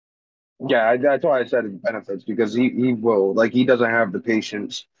 Yeah, that's why I said it benefits because he will he doesn't have the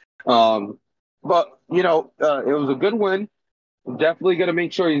patience. But it was a good win. Definitely going to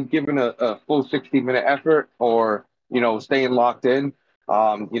make sure he's giving a full 60-minute effort or staying locked in.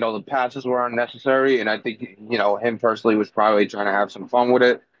 The passes were unnecessary, and I think him personally was probably trying to have some fun with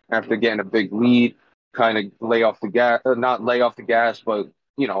it after getting a big lead, kind of lay off the gas, not lay off the gas, but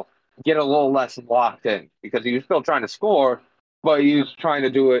get a little less locked in because he was still trying to score, but he was trying to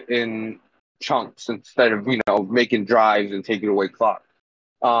do it in chunks instead of making drives and taking away clock.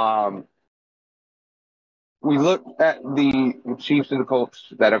 We look at the Chiefs and the Colts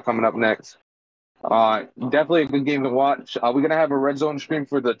that are coming up next. Definitely a good game to watch. Are we gonna have a red zone stream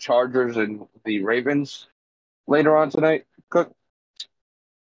for the Chargers and the Ravens later on tonight, Cook?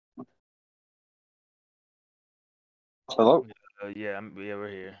 Hello? Yeah, we're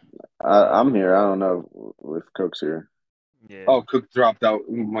here. I'm here. I don't know if Cook's here. Yeah. Oh, Cook dropped out.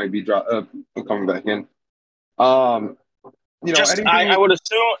 He might be coming back in. I would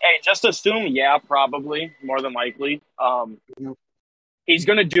assume. Hey, just assume. Yeah, probably more than likely. He's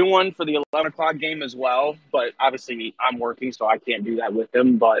going to do one for the 11 o'clock game as well, but obviously I'm working, so I can't do that with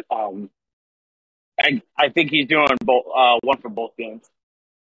him. But I think he's doing both, one for both games.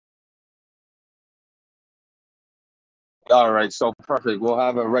 All right, so perfect. We'll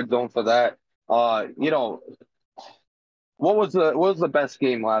have a red zone for that. What was the best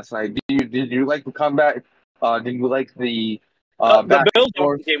game last night? Did you like the comeback? Did you like the the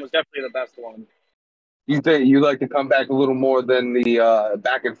Bills game was definitely the best one. You think you like to come back a little more than the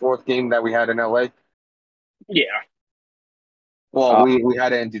back and forth game that we had in LA? Yeah. Well, we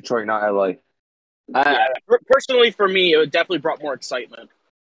had it in Detroit, not LA. Personally, for me, it definitely brought more excitement.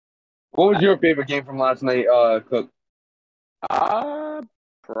 What was your favorite game from last night, Cook?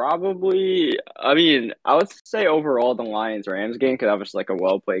 Probably. I mean, I would say overall the Lions-Rams game because that was like a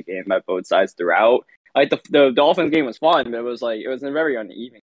well-played game by both sides throughout. Like the Dolphins game was fun, but it was a very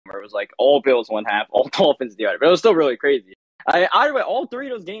uneven. Where it was like all Bills one half, all Dolphins the other. But it was still really crazy. Either way, all three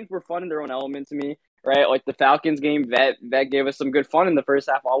of those games were fun in their own element to me, right? Like the Falcons game, that gave us some good fun in the first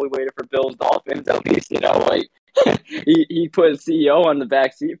half while we waited for Bills Dolphins. At least, like he put CEO on the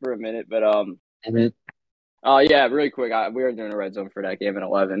back seat for a minute. But yeah, really quick, we were doing a red zone for that game at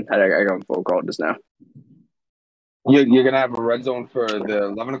 11. I got a phone call just now. You're gonna have a red zone for the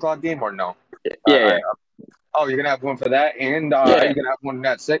 11 o'clock game or no? Yeah. Oh, you're gonna have one for that, and Yeah. you're gonna have one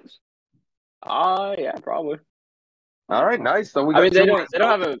at 6. Yeah, probably. All right, nice. So we got. I mean, they don't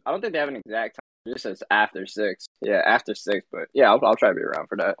have a. I don't think they have an exact time. It just says after 6. Yeah, after 6. But yeah, I'll try to be around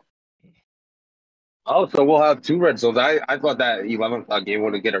for that. Oh, so we'll have 2 red zones. I thought that 11 o'clock game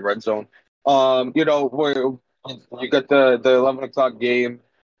would get a red zone. Where you got the 11 o'clock game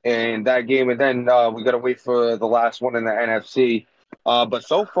and that game, and then we got to wait for the last one in the NFC. But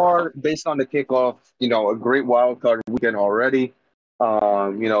so far, based on the kickoff, a great wild card weekend already.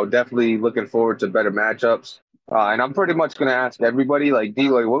 Definitely looking forward to better matchups. And I'm pretty much gonna ask everybody, like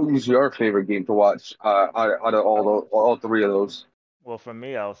D-Loy, what was your favorite game to watch out of all 3 of those? Well, for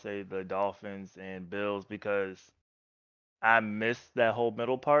me, I'll say the Dolphins and Bills because I missed that whole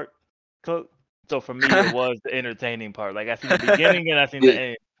middle part. So for me, it was the entertaining part. Like I seen the beginning and I seen the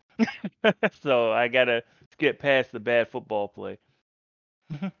end. So I gotta skip past the bad football play.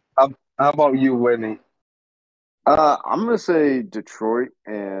 How about you, Whitney? I'm gonna say Detroit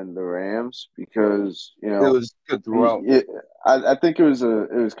and the Rams because it was good throughout. I think it was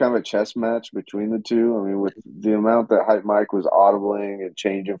kind of a chess match between the two. I mean, with the amount that Hype Mike was audibling and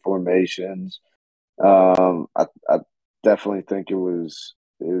changing formations, I definitely think it was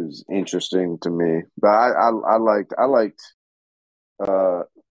interesting to me. But I liked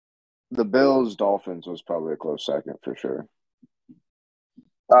the Bills Dolphins was probably a close second for sure.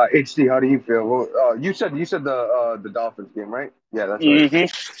 HC, how do you feel? Well, you said the Dolphins game, right? Yeah, that's right.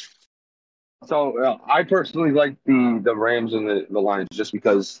 Mm-hmm. So I personally like the Rams and the Lions just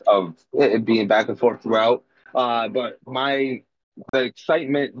because of it being back and forth throughout. But the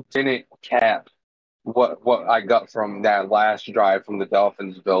excitement didn't cap what I got from that last drive from the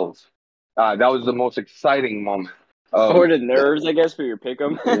Dolphins Bills. That was the most exciting moment. Or the nerves, I guess, for your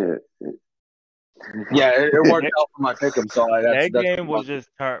pick'em. Yeah, it worked out for my pick'em. So that game was just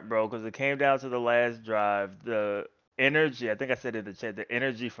turned, bro, because it came down to the last drive. The energy, I think I said in the chat, the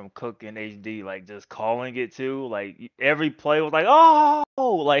energy from Cook and HD, like just calling it too. Like every play was like, oh,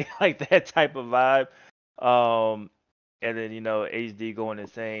 like that type of vibe. And then HD going and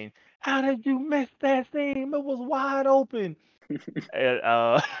saying, "How did you miss that seam? It was wide open." And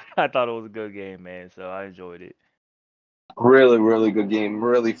I thought it was a good game, man. So I enjoyed it. Really, really good game.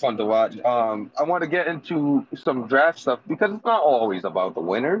 Really fun to watch. I want to get into some draft stuff because it's not always about the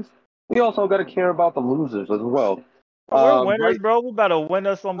winners. We also got to care about the losers as well. We're winners, bro. We better win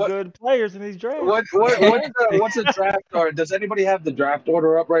us some good players in these drafts. What's a draft order? Does anybody have the draft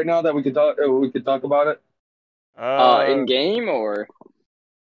order up right now that we could talk about it? In game or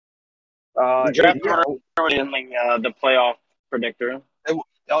Draft order in the playoff predictor.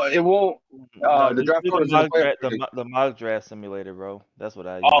 It won't. The draft order is the mock draft simulator, bro. That's what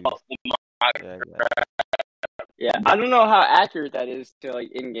I use. Yeah, I don't know how accurate that is to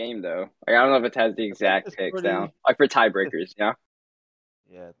like in game though. Like I don't know if it has the exact picks down, like for tiebreakers. Yeah.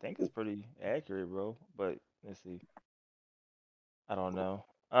 Yeah, I think it's pretty accurate, bro. But let's see. I don't know.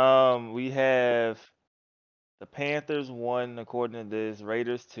 We have the Panthers 1 according to this,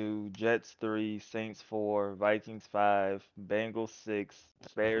 Raiders 2, Jets 3, Saints 4, Vikings 5, Bengals 6,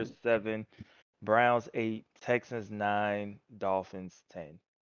 Bears 7, Browns 8, Texans 9, Dolphins 10.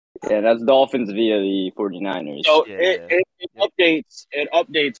 Yeah, that's Dolphins via the 49ers. So it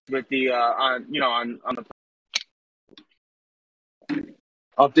updates with the on the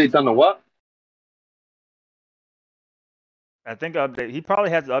updates on the what? I think he probably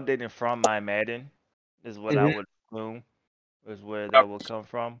has it updated from my Madden, is what I would assume is where that will come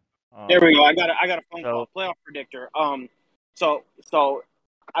from. There we go. I got a phone call. Playoff predictor. So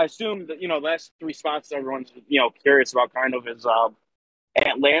I assume that last 3 spots everyone's curious about kind of is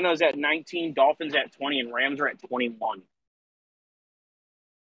Atlanta's at 19, Dolphins at 20, and Rams are at 21.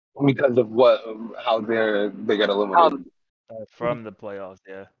 Because of how they got eliminated from the playoffs,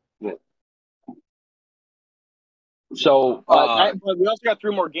 yeah. So, but we also got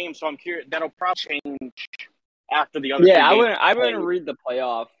 3 more games, so I'm curious. That'll probably change after the other. Yeah, I wouldn't read the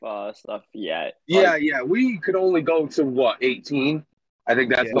playoff stuff yet. Yeah, we could only go to 18. I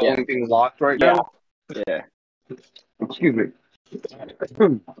think that's the only thing locked right now. Yeah. Excuse me.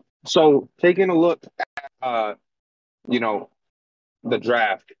 So taking a look at the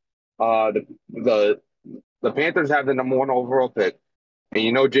draft, The Panthers have the number 1 overall pick,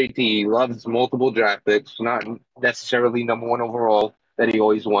 and JT loves multiple draft picks, not necessarily number 1 overall that he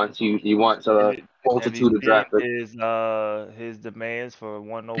always wants. He wants a Have you multitude of seen draft picks. his demands for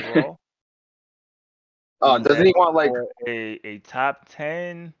 1 overall? Doesn't he want like for a top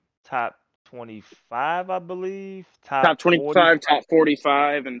 10, top 25, I believe, Top 40, 25, top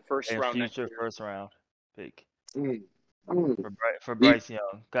 45, and first and round next future year. first round pick mm, mm. for Bryce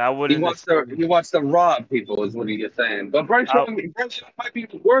Young? 'Cause I He wouldn't wants expect. he wants to rob people, is what he is saying. But Bryce Young might be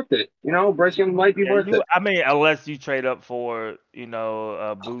worth it. Bryce Young might be worth it. I mean, unless you trade up for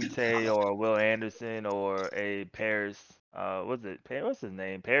a Butte or a Will Anderson or a Paris. What's his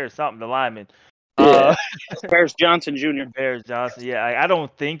name? Paris something, the lineman. Yeah. Paris Johnson Jr. Paris Johnson. Yeah, I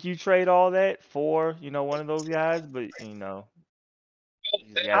don't think you trade all that for one of those guys, but How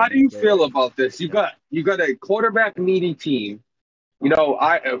do you feel about this? You got a quarterback needy team. Me and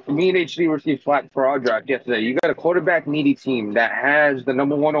HD received flack for our draft yesterday. You got a quarterback needy team that has the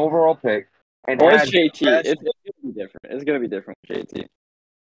number 1 overall pick and Or has it's JT. the best, It's gonna be different. It's gonna be different with JT.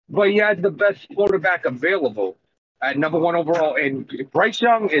 but he has the best quarterback available at number 1 overall. And Bryce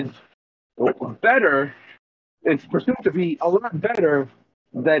Young is better. It's presumed to be a lot better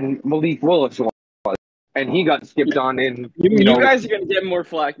than Malik Willis was, and he got skipped on in. You guys are gonna get more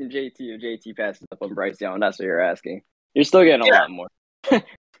flack than JT if JT passes up on Bryce Young. That's what you're asking. You're still getting a lot more.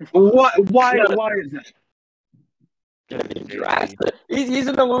 Why is that? He drafts he's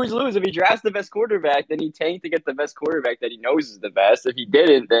in the lose-lose. If he drafts the best quarterback, then he tanked to get the best quarterback that he knows is the best. If he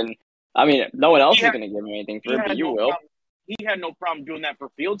didn't, then no one else is going to give him anything for it, but you will. He had no problem doing that for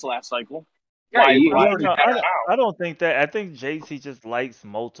Fields last cycle. Yeah, I don't think that. I think JC just likes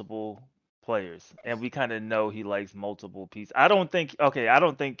multiple players, and we kind of know he likes multiple pieces. I don't think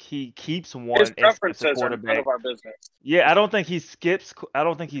he keeps one His and skips a preferences are none quarterback. of our business. Yeah, I don't think he skips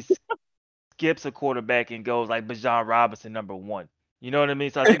a quarterback and goes like Bijan Robinson number 1. You know what I mean?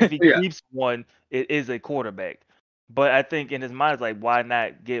 So I think if he keeps one, it is a quarterback. But I think in his mind, it's like, why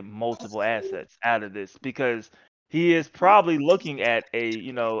not get multiple assets out of this? Because he is probably looking at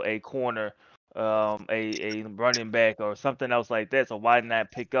a corner, a running back or something else like that. So why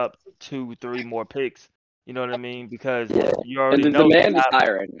not pick up 2, 3 more picks? You know what I mean? Because you already and the know demand is high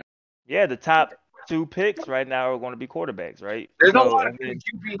right now. Yeah, the top 2 picks right now are going to be quarterbacks, right? There's a lot of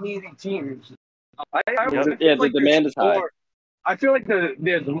QB needy teams. The demand is high. I feel like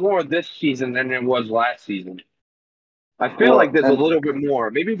there's more this season than there was last season. I feel like there's a little bit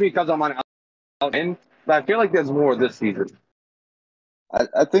more. Maybe because I'm on out end, but I feel like there's more this season.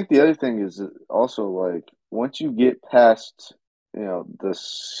 I think the other thing is also like once you get past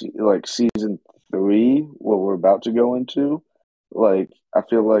season 3, what we're about to go into, like I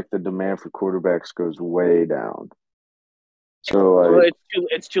feel like the demand for quarterbacks goes way down. So like,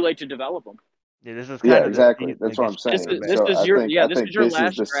 it's too late to develop them. Yeah, this is kind of exactly. That's what I'm saying. This is your last is the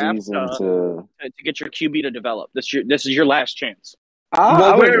draft season to get your QB to develop. This is your last chance.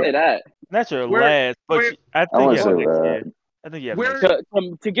 I wouldn't say that. Not your last, but I think you have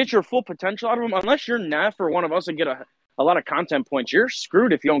to get your full potential out of them. Unless you're Neff or one of us and get a lot of content points, you're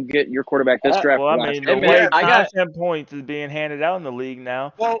screwed if you don't get your quarterback this draft. Well, I mean, content points is being handed out in the league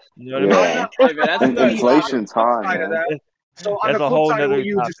now. Well, you know what I mean? Inflation's high. So on the flip side of what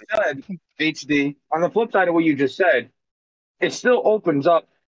you just said, HD, on the flip side of what you just said, it still opens up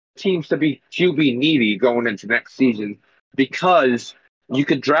teams to be QB needy going into next season because you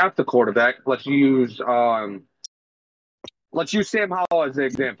could draft the quarterback. Let's use Sam Howell as an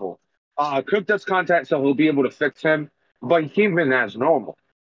example. Cook does contact, so he'll be able to fix him, but he came in as normal.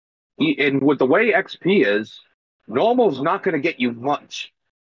 And with the way XP is, normal's not going to get you much.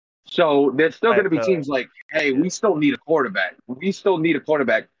 So there's still going to be teams like, hey, we still need a quarterback. We still need a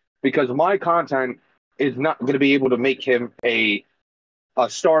quarterback because my content is not going to be able to make him a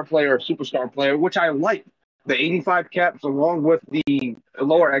star player, a superstar player, which I like. The 85 caps along with the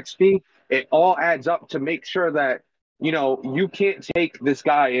lower XP, it all adds up to make sure that, you can't take this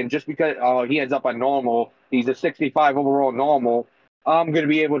guy and just because he ends up on normal, he's a 65 overall normal, I'm going to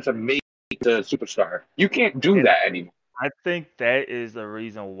be able to make the superstar. You can't do that anymore. I think that is the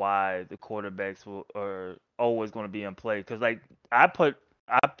reason why the quarterbacks are always going to be in play. Because, like, I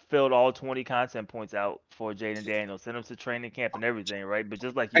filled all 20 content points out for Jaden Daniels, sent him to training camp and everything, right? But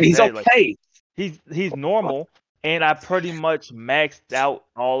just like you said, okay. Like, he's normal, and I pretty much maxed out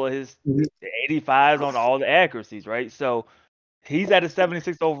all of his 85s on all the accuracies, right? So he's at a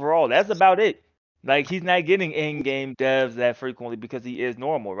 76 overall. That's about it. Like, he's not getting in-game devs that frequently because he is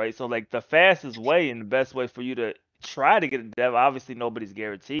normal, right? So, like, the fastest way and the best way for you to try to get a dev, obviously nobody's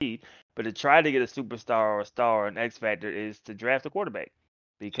guaranteed, but to try to get a superstar or a star or an X factor is to draft a quarterback.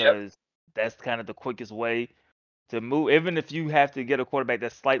 because that's kind of the quickest way to move. Even if you have to get a quarterback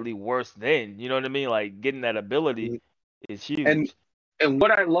that's slightly worse than, you know what I mean? Like getting that ability is And huge. and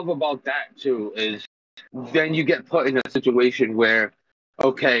what I love about that too is then you get put in a situation where,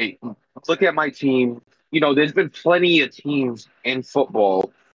 okay, look at my team. There's been plenty of teams in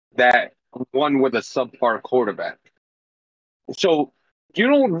football that won with a subpar quarterback. So you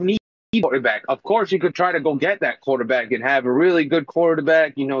don't need a quarterback. Of course, you could try to go get that quarterback and have a really good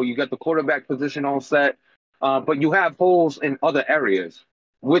quarterback. You got the quarterback position all set, but you have holes in other areas.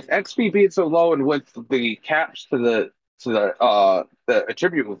 With XP being so low and with the caps to the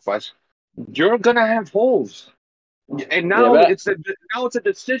attribute request, you're gonna have holes. And Yeah, now but it's a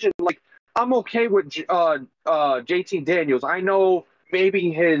decision. Like I'm okay with JT Daniels. I know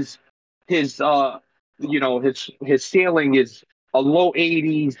maybe his ceiling is a low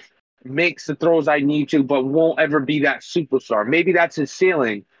 80s, makes the throws I need to, but won't ever be that superstar. Maybe that's his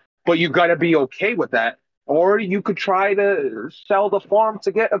ceiling, but you got to be okay with that. Or you could try to sell the farm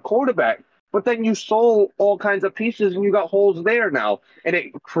to get a quarterback, but then you sold all kinds of pieces and you got holes there now, and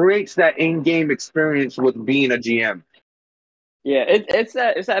it creates that in-game experience with being a GM. yeah, it's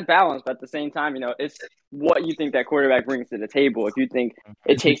that balance, but at the same time, it's what you think that quarterback brings to the table. If you think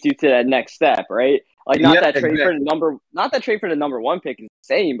it takes you to that next step, right? Like not that trade for the number one pick is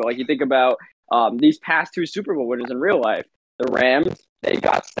insane, but like you think about these past two Super Bowl winners in real life. The Rams, they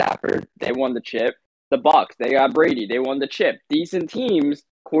got Stafford, they won the chip. The Bucks, they got Brady, they won the chip. Decent teams,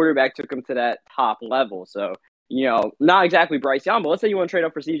 quarterback took them to that top level. So, not exactly Bryce Young, but let's say you want to trade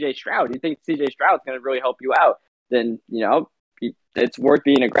up for CJ Stroud. You think CJ Stroud's going to really help you out, then, it's worth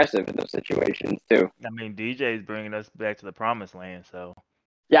being aggressive in those situations too. I mean, DJ is bringing us back to the promised land, so.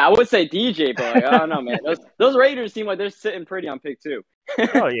 Yeah, I would say DJ, but like, I don't know, man. Those Raiders seem like they're sitting pretty on pick two.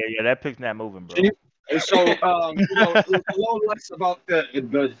 Oh yeah, that pick's not moving, bro. So, a little less about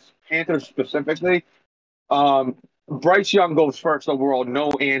the Panthers specifically. Bryce Young goes first overall.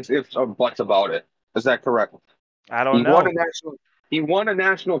 No ands, ifs, or buts about it. Is that correct? I don't know. He won a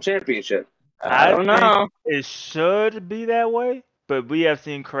national championship. I don't know. It should be that way, but we have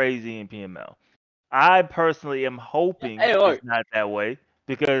seen crazy in PML. I personally am hoping it's not that way,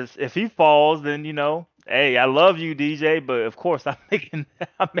 because if he falls, then hey, I love you, DJ, but of course I'm making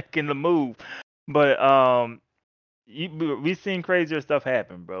the move. But we've seen crazier stuff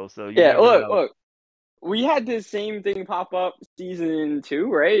happen, bro. So look. We had this same thing pop up season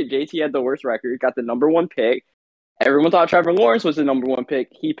 2, right? JT had the worst record, got the number 1 pick. Everyone thought Trevor Lawrence was the number 1 pick.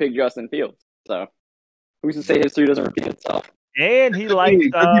 He picked Justin Fields. So who's to say history doesn't repeat itself? And he likes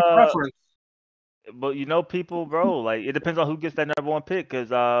but people, bro, like it depends on who gets that number 1 pick.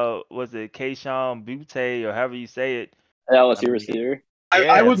 Because was it Kayshon Boutte or however you say it? LSU receiver.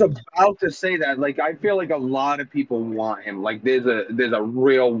 I was about to say that. Like, I feel like a lot of people want him. Like, there's a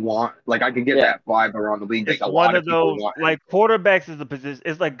real want. Like, I could get that vibe around the league. It's like, one of those, like, quarterbacks is the position.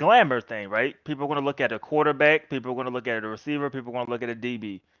 It's like glamour thing, right? People are going to look at a quarterback. People are going to look at a receiver. People are going to look at a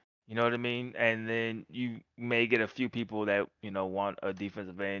DB. You know what I mean? And then you may get a few people that want a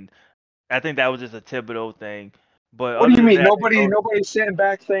defensive end. I think that was just a Thibodeau thing. But what do you mean? Nobody's sitting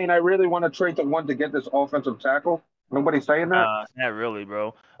back saying, I really want to trade the one to get this offensive tackle? Nobody's saying that? Not really,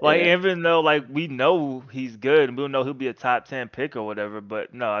 bro. Like, even though, like, we know he's good and we know he'll be a top 10 pick or whatever,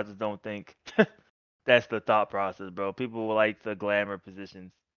 but no, I just don't think that's the thought process, bro. People will like the glamour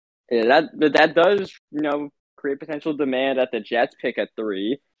positions. Yeah, that does, create potential demand at the Jets pick at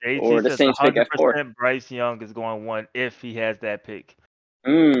 3 or the Saints pick at 4. Bryce Young is going 1 if he has that pick.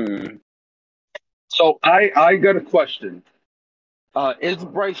 So I got a question. Is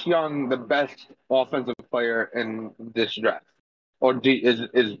Bryce Young the best offensive player in this draft? Or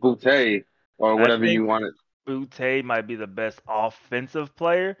is Boutte or whatever you want it? Boutte might be the best offensive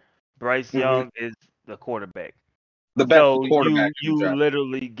player. Bryce Young is the quarterback. The best quarterback. You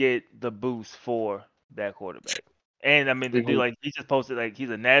literally get the boost for that quarterback. And I mean, the dude, like, he just posted, like,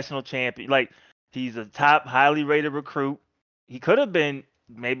 he's a national champion. Like, he's a top, highly rated recruit. He could have been,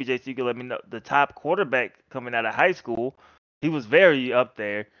 maybe JC could let me know, the top quarterback coming out of high school. He was very up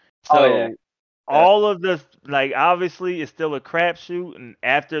there. So all of this, like, obviously it's still a crapshoot. And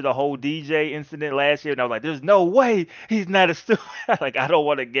after the whole DJ incident last year, and I was like, there's no way he's not a student. Like, I don't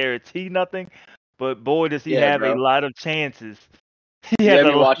want to guarantee nothing, but boy, does he have a lot of chances. He has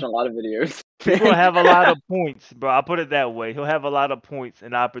been watching a lot of videos. He'll have a lot of points, bro. I'll put it that way. He'll have a lot of points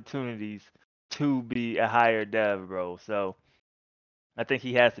and opportunities to be a higher dev, bro. So I think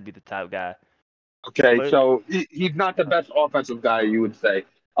he has to be the top guy. Okay, so he's not the best offensive guy, you would say.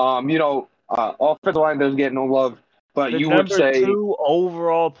 Offensive line doesn't get no love, but you would say number 2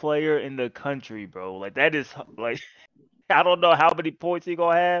 overall player in the country, bro. Like, that is like I don't know how many points he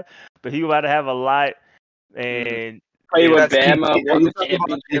gonna have, but he about to have a lot. And Play with That's key. Bama. Are Won you the talking about?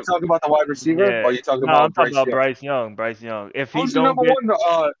 You championship. talking about the wide receiver? yeah, Or are you talking no, I'm about talking Bryce about Young? Bryce Young. Bryce Young. If he Who's the don't number get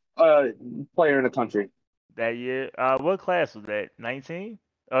one player in the country? that year, what class was that? 19?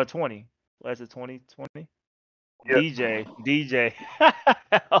 20. Class of 2020. Yeah. DJ.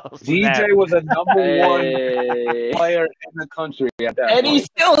 Oh snap! DJ was a number one Hey. player in the country at that And he point.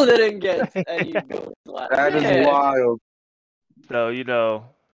 still didn't get any goals last That is year. wild. So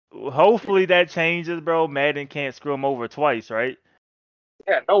hopefully that changes, bro. Madden can't screw him over twice, right?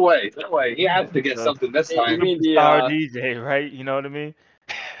 Yeah, no way. He has to get So, something this You time. mean Star the DJ, right? You know what I mean?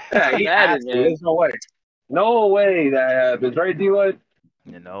 Yeah, he Madden, has to. man. There's no way. No way that happens, right, D-Wood?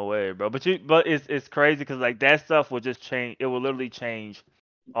 Yeah, no way, bro. But it's crazy because like that stuff will just change. It will literally change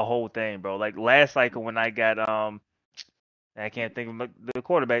a whole thing, bro. Like last cycle when I got I can't think of the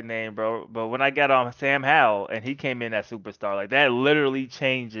quarterback name, bro. But when I got Sam Howell and he came in as superstar, like that literally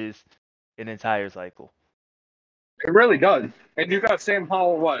changes an entire cycle. It really does. And you got Sam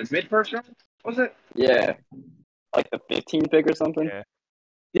Howell, what, mid-first round? Was it? Yeah. Like the 15th pick or something. Yeah.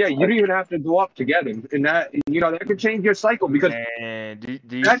 Yeah, you don't even have to go up to get him. And that could change your cycle because And do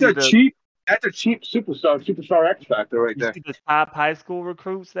you that's see a cheap superstar X factor right you there. see the top high school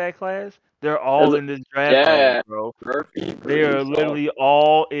recruits that class? They're all Is it- in this draft Yeah. class, bro. Murphy. They are Brees, literally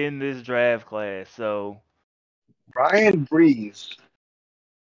all in this draft class. So Brian Breeze.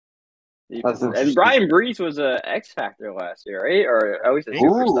 That's And interesting. Brian Brees was a X Factor last year, right? Or at least a Ooh.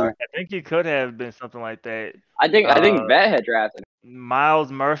 superstar. I think he could have been something like that. I think Vet had drafted him.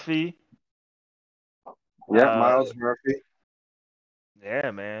 Miles Murphy. Yeah, Miles Murphy.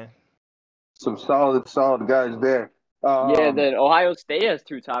 Yeah, man. Some solid guys there. Yeah, then Ohio State has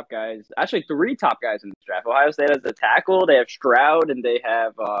two top guys. Actually, three top guys in this draft. Ohio State has the tackle. They have Stroud, and they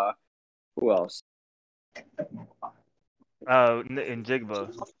have who else? And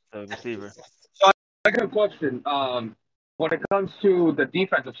Jigba, the receiver. So I got a question. When it comes to the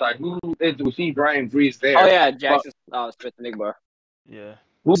defensive side, we see Brian Breeze there? Oh yeah, Jackson Smith-Njigba. Yeah.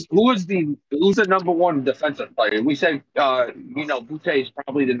 Who's the number one defensive player? We say Butte is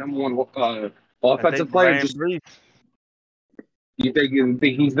probably the number one offensive player. Brian Brees. You think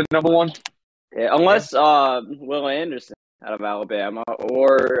he's the number one? Yeah, unless Will Anderson out of Alabama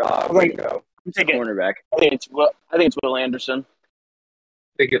or Ringo, cornerback. I think it's Will Anderson.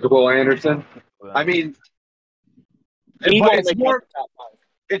 Think it's Will Anderson. I mean, but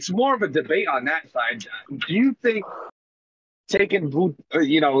it's more of a debate on that side. Do you think taking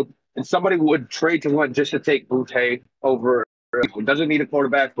and somebody would trade to one just to take Butte over? Doesn't need a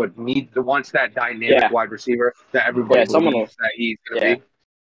quarterback, but wants that dynamic wide receiver that everybody believes that he's going to be.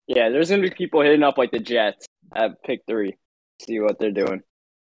 Yeah, there's going to be people hitting up like the Jets at pick 3. See what they're doing.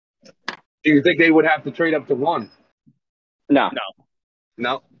 Do you think they would have to trade up to 1? No.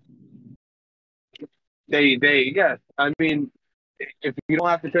 Yeah. I mean, if you don't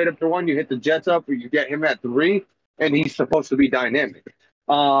have to trade up to 1, you hit the Jets up, or you get him at 3, and he's supposed to be dynamic.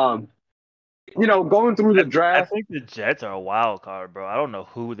 Going through the draft, I think the Jets are a wild card, bro. I don't know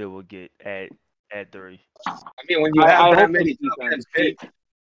who they will get at 3. I mean, when you have that many picks,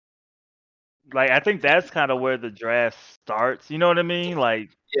 like I think that's kind of where the draft starts. You know what I mean? Like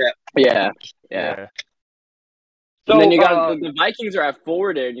Yeah. So and then you got the Vikings are at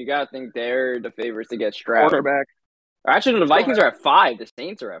 4 there, and you got to think they're the favorites to get Stroud. Quarterback. Actually, the Vikings are at 5. The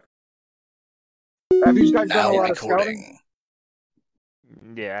Saints are at 4. Have you guys done a lot of scouting?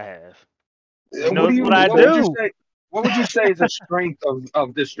 Yeah, I have. What would you say is the strength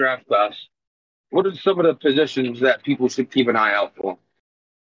of this draft class? What are some of the positions that people should keep an eye out for?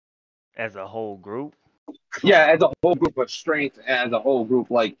 As a whole group? Yeah, as a whole group of strength, as a whole group,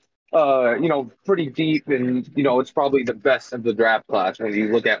 like, pretty deep, and, it's probably the best of the draft class when you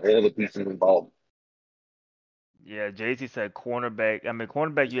look at all the pieces involved. Yeah, JC said cornerback. I mean,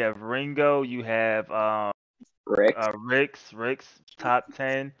 cornerback, you have Ringo, you have Ricks, top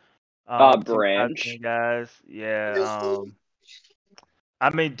 10. Branch. Top 10 guys. Yeah. I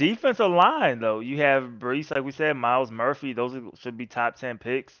mean, defensive line, though. You have Brees, like we said, Miles Murphy. Those should be top 10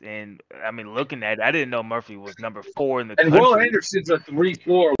 picks. And, I mean, looking at it, I didn't know Murphy was number 4 in the country. And Will Anderson's a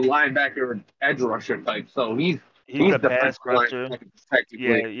 3-4 linebacker edge rusher type. So he's a pass rusher.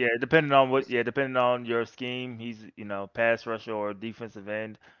 Technically. Yeah. Depending on your scheme, he's, pass rusher or defensive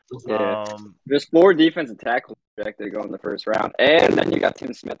end. Yeah. There's 4 defensive tackles projected to go in the first round. And then you got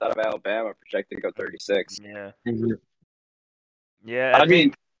Tim Smith out of Alabama projected to go 36. Yeah. Mm-hmm. Yeah, I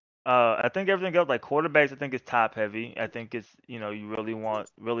think everything else, like quarterbacks, I think is top heavy. I think it's you really want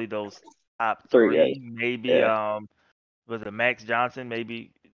those top 3. Maybe was it Max Johnson?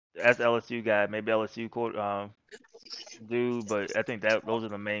 Maybe that's LSU guy. Maybe LSU do, but I think that those are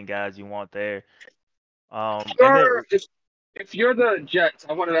the main guys you want there. And then Sure, if you're the Jets,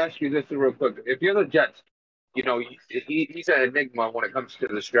 I wanted to ask you this real quick. If you're the Jets, he's an enigma when it comes to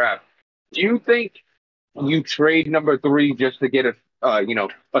this draft. Do you think you trade number 3 just to get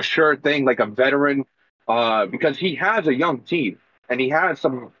a sure thing like a veteran? Because he has a young team and he has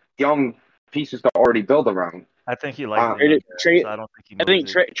some young pieces to already build around. I think he likes Trade it. so I don't think he I think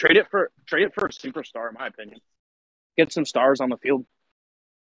moves it. trade it for a superstar, in my opinion. Get some stars on the field.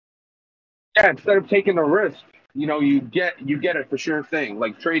 Yeah, instead of taking a risk, you get it for sure thing.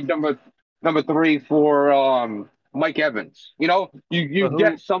 Like trade number 3 for Mike Evans. You But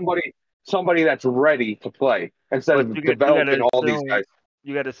get somebody that's ready to play instead But of you developing gotta all these assume guys.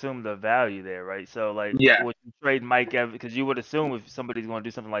 you gotta assume the value there, right? So like, Yeah, would you trade Mike Evans? Because you would assume if somebody's going to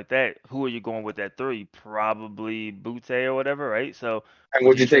do something like that, who are you going with at 3? Probably Butte or whatever, right? So and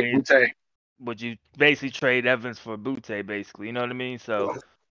would would you you take trade? Butte? Would you basically trade Evans for Butte, basically? You know what I mean? So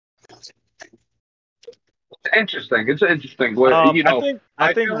It's interesting. It's interesting. Well, I think feel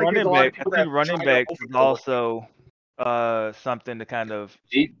like there's a running lot of back. I people think that running try to back is overkill with also something to kind of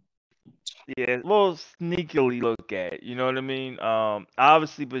deep. well sneakily look at. You know what I mean?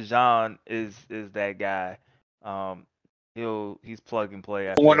 Obviously Bajan is that guy. Um, he's plug and play.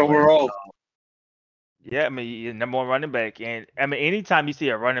 I One feel like. overall. Yeah, I mean, he's number 1 running back, and I mean, anytime you see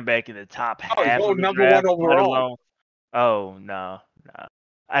a running back in the top Oh, he's half going of the number draft, 1 let overall. alone, oh no.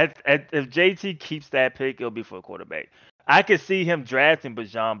 If JT keeps that pick, it'll be for a quarterback. I could see him drafting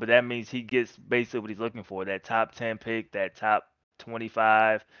Bajan, but that means he gets basically what he's looking for, that top 10 pick, that top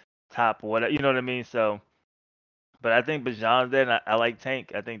 25, top whatever, you know what I mean? So, but I think Bajan's there, and I like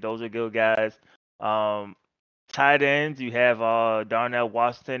Tank. I think those are good guys. Tight ends, you have Darnell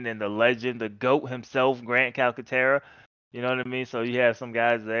Washington and the legend, the GOAT himself, Grant Calcaterra. You know what I mean? So you have some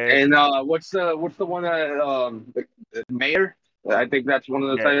guys there. And what's the one that Mayer? I think that's one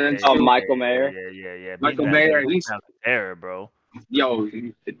of the tight ends. Oh, Michael Mayer. Yeah. Michael Mayer. He's Calcaterra, bro. Yo,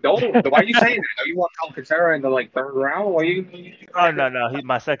 don't. Why are you saying that? You want Calcaterra in the 3rd round? Why you? Oh no, he's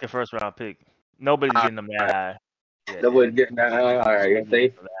my second first round pick. Nobody's getting him that high. Yeah, Nobody's getting that. All right,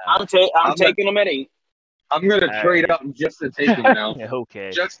 see. I'm taking him at 8. I'm gonna trade up just to take him now. Yeah, okay.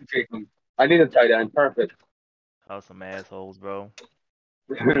 Just to take him. I need a tight end. Perfect. Oh, some assholes, bro.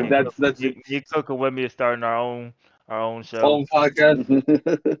 that's you cooking with me starting our own show. Own podcast.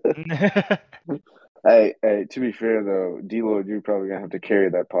 Hey, to be fair though, D-Lloyd, you're probably gonna have to carry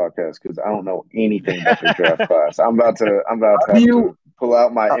that podcast because I don't know anything about the draft class. I'm about to have to pull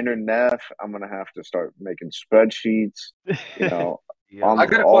out my inner Neff. I'm gonna have to start making spreadsheets. Yeah. I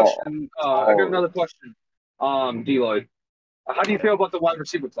got a question. I got another question. D-Lloyd, how do you feel about the wide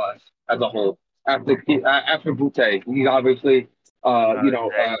receiver class as a whole? After Butte, he's obviously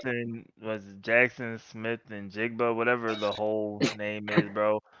Jackson was Jackson Smith and Jigba, whatever the whole name is,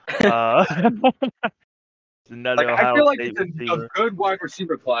 bro. Another I feel like State it's a good wide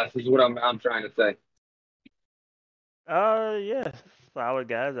receiver class is what I'm trying to say. Yeah, solid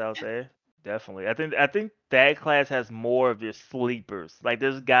guys out there. Definitely. I think that class has more of your sleepers. Like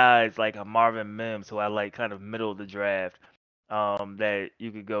there's guys like a Marvin Mims who I like kind of middle of the draft. That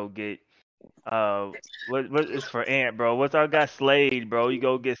you could go get. What is for Ant, bro? What's our guy Slade, bro? You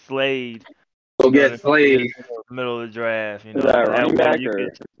go get Slade. Go get Slade. Middle of the draft, Is that running back or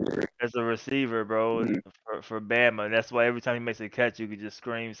as a receiver, bro, for Bama. And that's why every time he makes a catch, you could just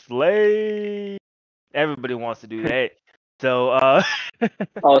scream Slade. Everybody wants to do that. So,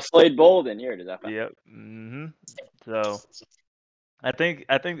 oh, Slade Bolden here. Does that? Yep. So, I think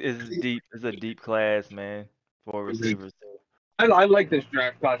it's deep. It's a deep class, man, for receivers. I like this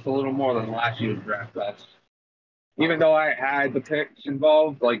draft class a little more than last year's draft class. Even though I had the picks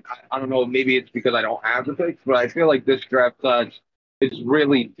involved, like I don't know, maybe it's because I don't have the picks, but I feel like this draft class is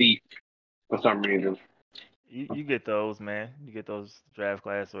really deep for some reason. You get those, man. You get those draft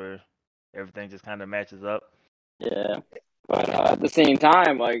class where everything just kind of matches up. Yeah, but at the same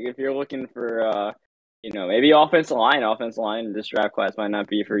time, like if you're looking for, maybe offensive line, this draft class might not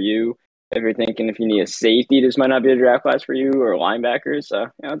be for you. If you're thinking if you need a safety, this might not be a draft class for you, or linebackers. So,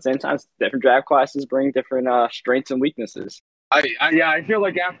 at the same time, different draft classes bring different strengths and weaknesses. I feel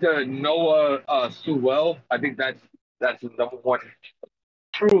like after Noah Sewell, I think that's the number one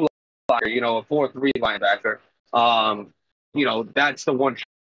true linebacker, a 4-3 linebacker. That's the one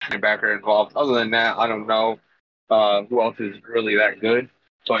linebacker involved. Other than that, I don't know who else is really that good.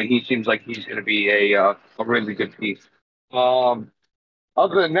 So he seems like he's going to be a really good piece.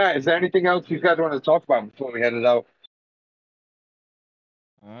 Other than that, is there anything else you guys want to talk about before we head it out?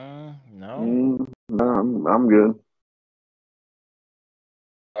 No. No, I'm good.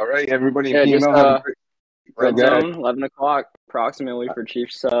 All right, everybody. Yeah, Red Okay. Zone, 11 o'clock, approximately for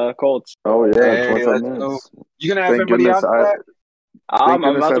Chiefs Colts. Oh yeah, Hey, 25 let's minutes. go. You gonna have Thank everybody goodness on for that? I'm Thank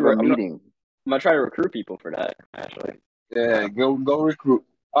goodness about I to. have a I'm meeting. gonna try to recruit people for that. Actually. Yeah, go recruit.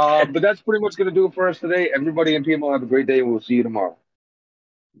 But that's pretty much gonna do it for us today. Everybody in PML have a great day, and we'll see you tomorrow.